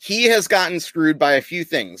is he has gotten screwed by a few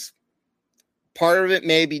things. Part of it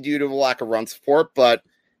may be due to the lack of run support, but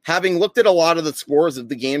having looked at a lot of the scores of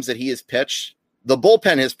the games that he has pitched, the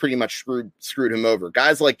bullpen has pretty much screwed him over.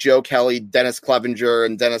 Guys like Joe Kelly, Dennis Clevenger,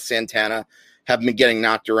 and Dennis Santana have been getting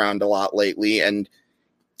knocked around a lot lately. And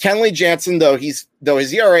Kenley Jansen, though his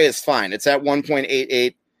ERA is fine, it's at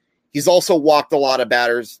 1.88. He's also walked a lot of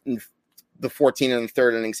batters in the 14 and the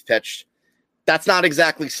third innings pitched. That's not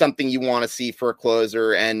exactly something you want to see for a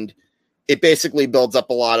closer, and it basically builds up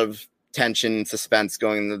a lot of tension and suspense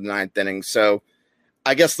going into the 9th inning. So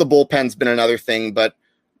I guess the bullpen's been another thing, but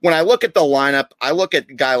when I look at the lineup, I look at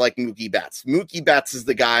a guy like Mookie Betts. Mookie Betts is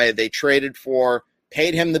the guy they traded for,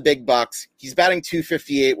 paid him the big bucks. He's batting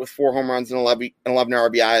 .258 with 4 home runs and 11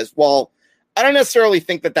 RBIs. Well, I don't necessarily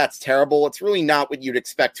think that that's terrible. It's really not what you'd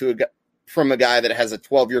expect from a guy that has a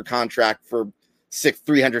 12-year contract for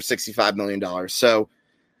 $365 million. So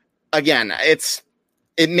again, it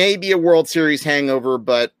may be a World Series hangover,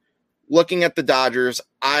 but looking at the Dodgers,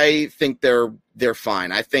 I think they're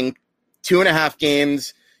fine. I think 2.5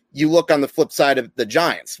 games. You look on the flip side of the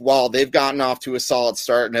Giants. While they've gotten off to a solid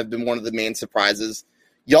start and have been one of the main surprises,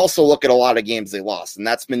 you also look at a lot of games they lost, and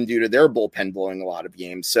that's been due to their bullpen blowing a lot of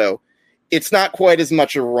games. So it's not quite as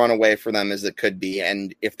much of a runaway for them as it could be.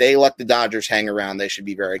 And if they let the Dodgers hang around, they should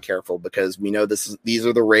be very careful, because we know these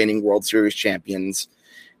are the reigning World Series champions.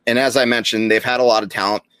 And as I mentioned, they've had a lot of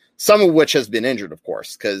talent. some of which has been injured, of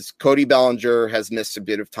course, because Cody Bellinger has missed a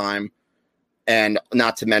bit of time. And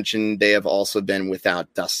not to mention, they have also been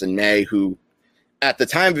without Dustin May, who at the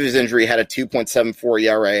time of his injury had a 2.74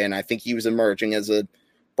 ERA, and I think he was emerging as a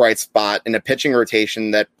bright spot in a pitching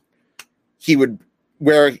rotation that he would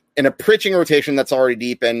where in a pitching rotation that's already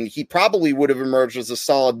deep, and he probably would have emerged as a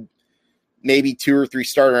solid maybe 2 or 3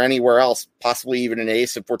 starter anywhere else, possibly even an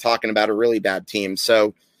ace if we're talking about a really bad team.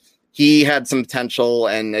 So he had some potential,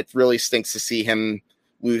 and it really stinks to see him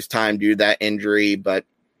lose time due to that injury, but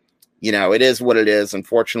it is what it is.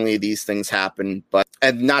 Unfortunately, these things happen.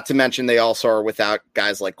 And not to mention, they also are without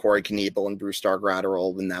guys like Corey Knebel and Brusdar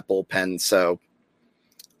Graterol in that bullpen. So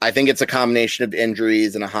I think it's a combination of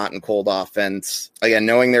injuries and a hot and cold offense. Again,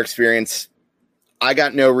 knowing their experience, I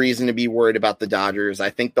got no reason to be worried about the Dodgers. I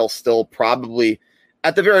think they'll still probably,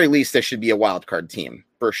 at the very least, they should be a wild card team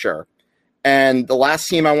for sure. And the last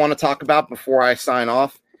team I want to talk about before I sign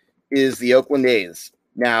off is the Oakland A's.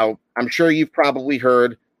 Now, I'm sure you've probably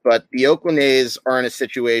heard, but the Oakland A's are in a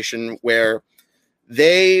situation where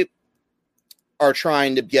they are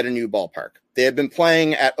trying to get a new ballpark. They have been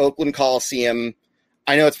playing at Oakland Coliseum.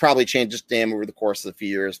 I know it's probably changed its name over the course of a few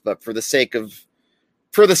years, but for the sake of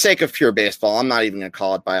pure baseball, I'm not even going to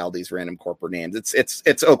call it by all these random corporate names.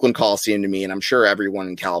 It's Oakland Coliseum to me, and I'm sure everyone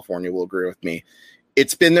in California will agree with me.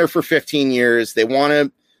 It's been there for 15 years. They've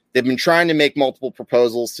been trying to make multiple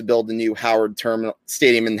proposals to build a new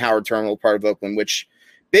stadium in Howard Terminal, part of Oakland, which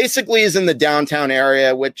basically is in the downtown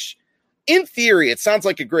area, which in theory, it sounds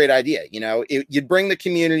like a great idea. You'd bring the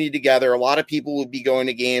community together. A lot of people would be going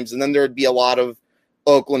to games, and then there would be a lot of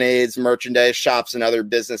Oakland A's merchandise shops and other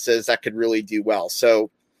businesses that could really do well. So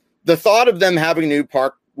the thought of them having a new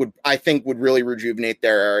park would really rejuvenate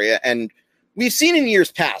their area. And we've seen in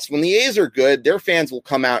years past, when the A's are good, their fans will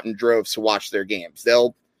come out in droves to watch their games.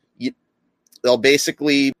 They'll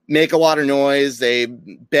basically make a lot of noise. They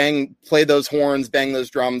play those horns, bang those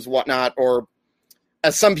drums, whatnot, or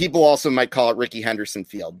as some people also might call it, Rickey Henderson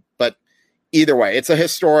Field. But either way, it's a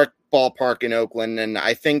historic ballpark in Oakland, and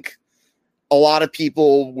I think a lot of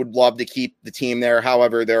people would love to keep the team there.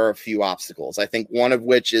 However, there are a few obstacles. I think one of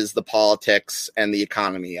which is the politics and the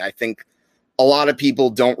economy. I think a lot of people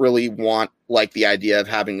don't really like the idea of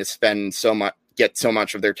having to spend get so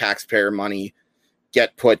much of their taxpayer money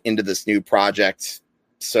get put into this new project.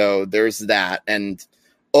 So there's that. And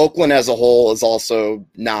Oakland as a whole is also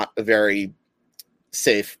not a very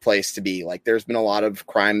safe place to be. Like, there's been a lot of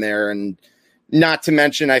crime there, and not to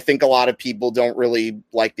mention, I think a lot of people don't really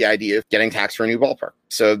like the idea of getting taxed for a new ballpark.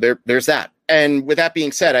 So there's that. And with that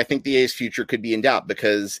being said, I think the A's future could be in doubt,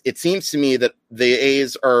 because it seems to me that the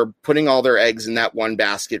A's are putting all their eggs in that one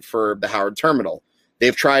basket for the Howard Terminal.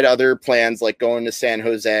 They've tried other plans like going to San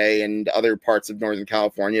Jose and other parts of Northern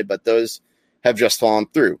California, but those have just fallen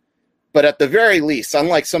through. But at the very least,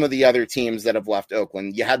 unlike some of the other teams that have left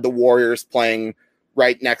Oakland, you had the Warriors playing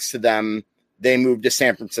right next to them. They moved to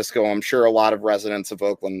San Francisco. I'm sure a lot of residents of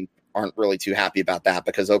Oakland aren't really too happy about that,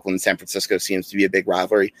 because Oakland and San Francisco seems to be a big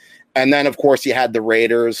rivalry. And then, of course, you had the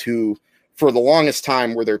Raiders, who for the longest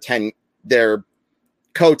time were their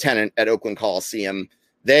co-tenant at Oakland Coliseum.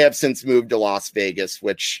 They have since moved to Las Vegas,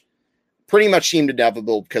 which pretty much seemed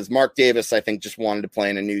inevitable, because Mark Davis, I think, just wanted to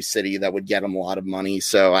play in a new city that would get him a lot of money.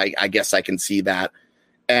 So I guess I can see that.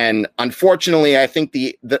 And unfortunately, I think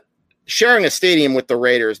the sharing a stadium with the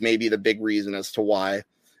Raiders may be the big reason as to why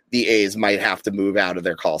the A's might have to move out of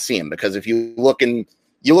their Coliseum. Because if you look at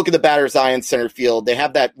the batter's eye in center field, they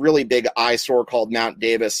have that really big eyesore called Mount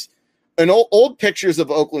Davis. And old pictures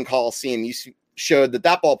of Oakland Coliseum showed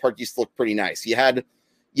that ballpark used to look pretty nice. You had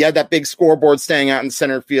that big scoreboard staying out in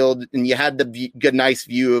center field, and you had the good, nice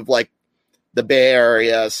view of like the Bay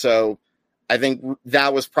Area. So I think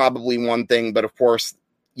that was probably one thing. But of course,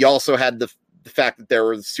 you also had the fact that there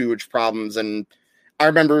were sewage problems. And I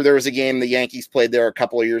remember there was a game the Yankees played there a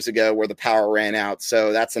couple of years ago where the power ran out.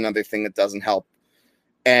 So that's another thing that doesn't help.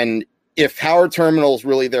 And if Howard Terminal is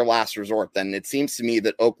really their last resort, then it seems to me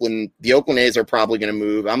that the Oakland A's are probably going to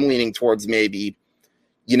move. I'm leaning towards maybe,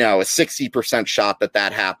 a 60% shot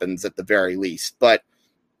that happens at the very least. But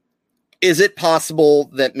is it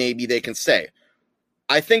possible that maybe they can stay?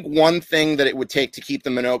 I think one thing that it would take to keep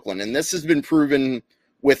them in Oakland, and this has been proven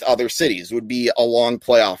with other cities, would be a long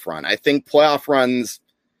playoff run. I think playoff runs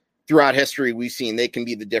throughout history, we've seen they can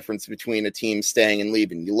be the difference between a team staying and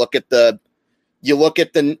leaving. You look at a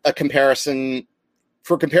comparison.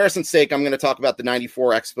 For comparison's sake, I'm going to talk about the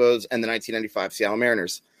 94 Expos and the 1995 Seattle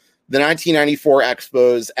Mariners. The 1994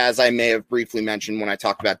 Expos, as I may have briefly mentioned when I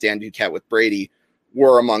talked about Dan Duquette with Brady,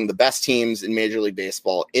 were among the best teams in Major League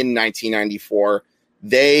Baseball in 1994.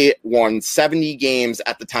 They won 70 games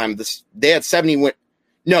at the time of this. They had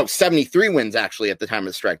 73 wins actually at the time of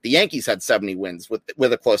the strike. The Yankees had 70 wins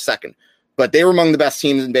with a close second, but they were among the best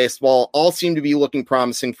teams in baseball. All seemed to be looking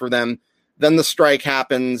promising for them. Then the strike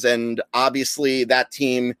happens, and obviously that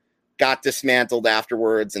team got dismantled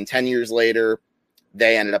afterwards. And 10 years later,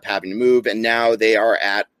 they ended up having to move, and now they are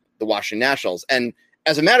at the Washington Nationals. And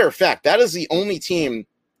as a matter of fact, that is the only team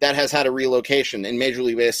that has had a relocation in Major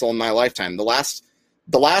League Baseball in my lifetime. The last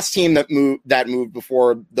team that moved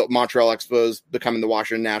before the Montreal Expos becoming the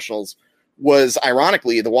Washington Nationals was,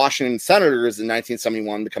 ironically, the Washington Senators in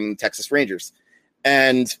 1971 becoming the Texas Rangers.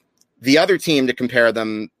 And the other team to compare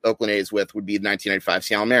them, Oakland A's, with would be the 1995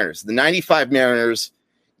 Seattle Mariners. The 95 Mariners,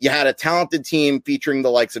 you had a talented team featuring the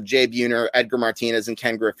likes of Jay Buhner, Edgar Martinez, and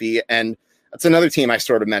Ken Griffey. And that's another team I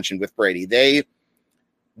sort of mentioned with Brady.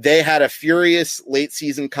 They had a furious late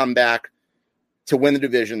season comeback to win the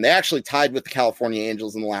division. They actually tied with the California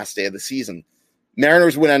Angels in the last day of the season.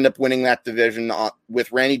 Mariners would end up winning that division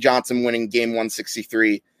with Randy Johnson winning game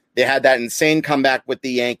 163. They had that insane comeback with the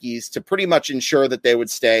Yankees to pretty much ensure that they would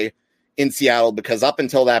stay in Seattle, because up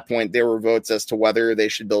until that point, there were votes as to whether they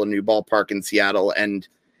should build a new ballpark in Seattle. And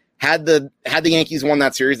had the Yankees won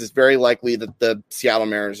that series, it's very likely that the Seattle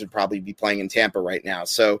Mariners would probably be playing in Tampa right now.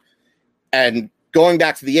 So, and going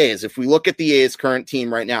back to the A's, if we look at the A's current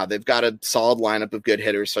team right now, they've got a solid lineup of good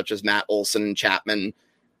hitters such as Matt Olson and Chapman,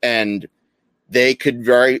 and they've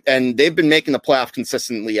been making the playoff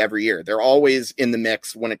consistently every year. They're always in the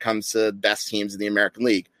mix when it comes to best teams in the American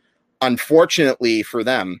League. Unfortunately for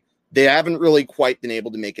them, they haven't really quite been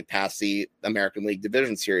able to make it past the American League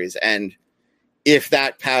Division Series. And if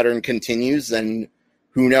that pattern continues, then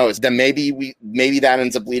who knows? Then maybe that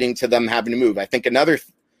ends up leading to them having to move. I think another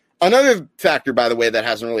factor, by the way, that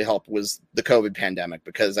hasn't really helped was the COVID pandemic,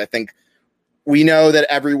 because I think we know that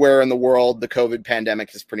everywhere in the world, the COVID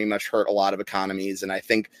pandemic has pretty much hurt a lot of economies. And I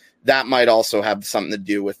think that might also have something to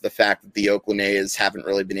do with the fact that the Oakland A's haven't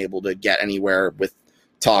really been able to get anywhere with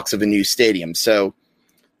talks of a new stadium. So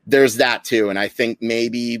there's that too. And I think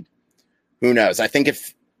maybe, who knows? I think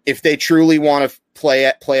if they truly want to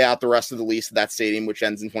play out the rest of the lease of that stadium, which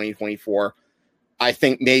ends in 2024, I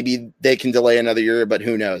think maybe they can delay another year, but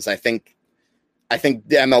who knows? I think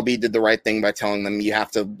the MLB did the right thing by telling them you have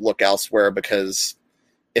to look elsewhere, because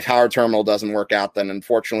if Howard Terminal doesn't work out, then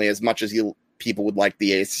unfortunately, as much as people would like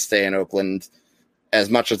the A's to stay in Oakland, as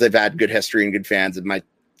much as they've had good history and good fans,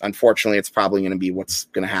 unfortunately, it's probably going to be what's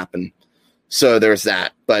going to happen. So there's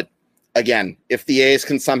that. But again, if the A's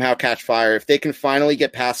can somehow catch fire, if they can finally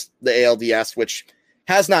get past the ALDS, which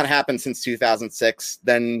has not happened since 2006,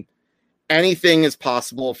 then anything is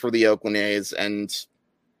possible for the Oakland A's. And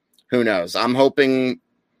who knows? I'm hoping,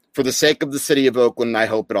 for the sake of the city of Oakland, I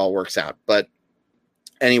hope it all works out. But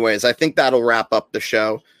anyways, I think that'll wrap up the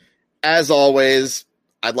show. As always,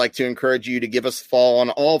 I'd like to encourage you to give us a follow on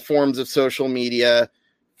all forms of social media: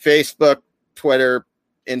 Facebook, Twitter,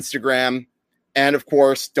 Instagram. And of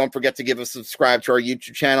course, don't forget to give us a subscribe to our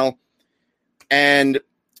YouTube channel. And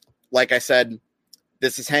like I said,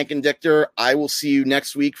 this is Hank and Dichter. I will see you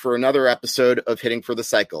next week for another episode of Hitting for the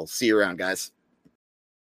Cycle. See you around, guys.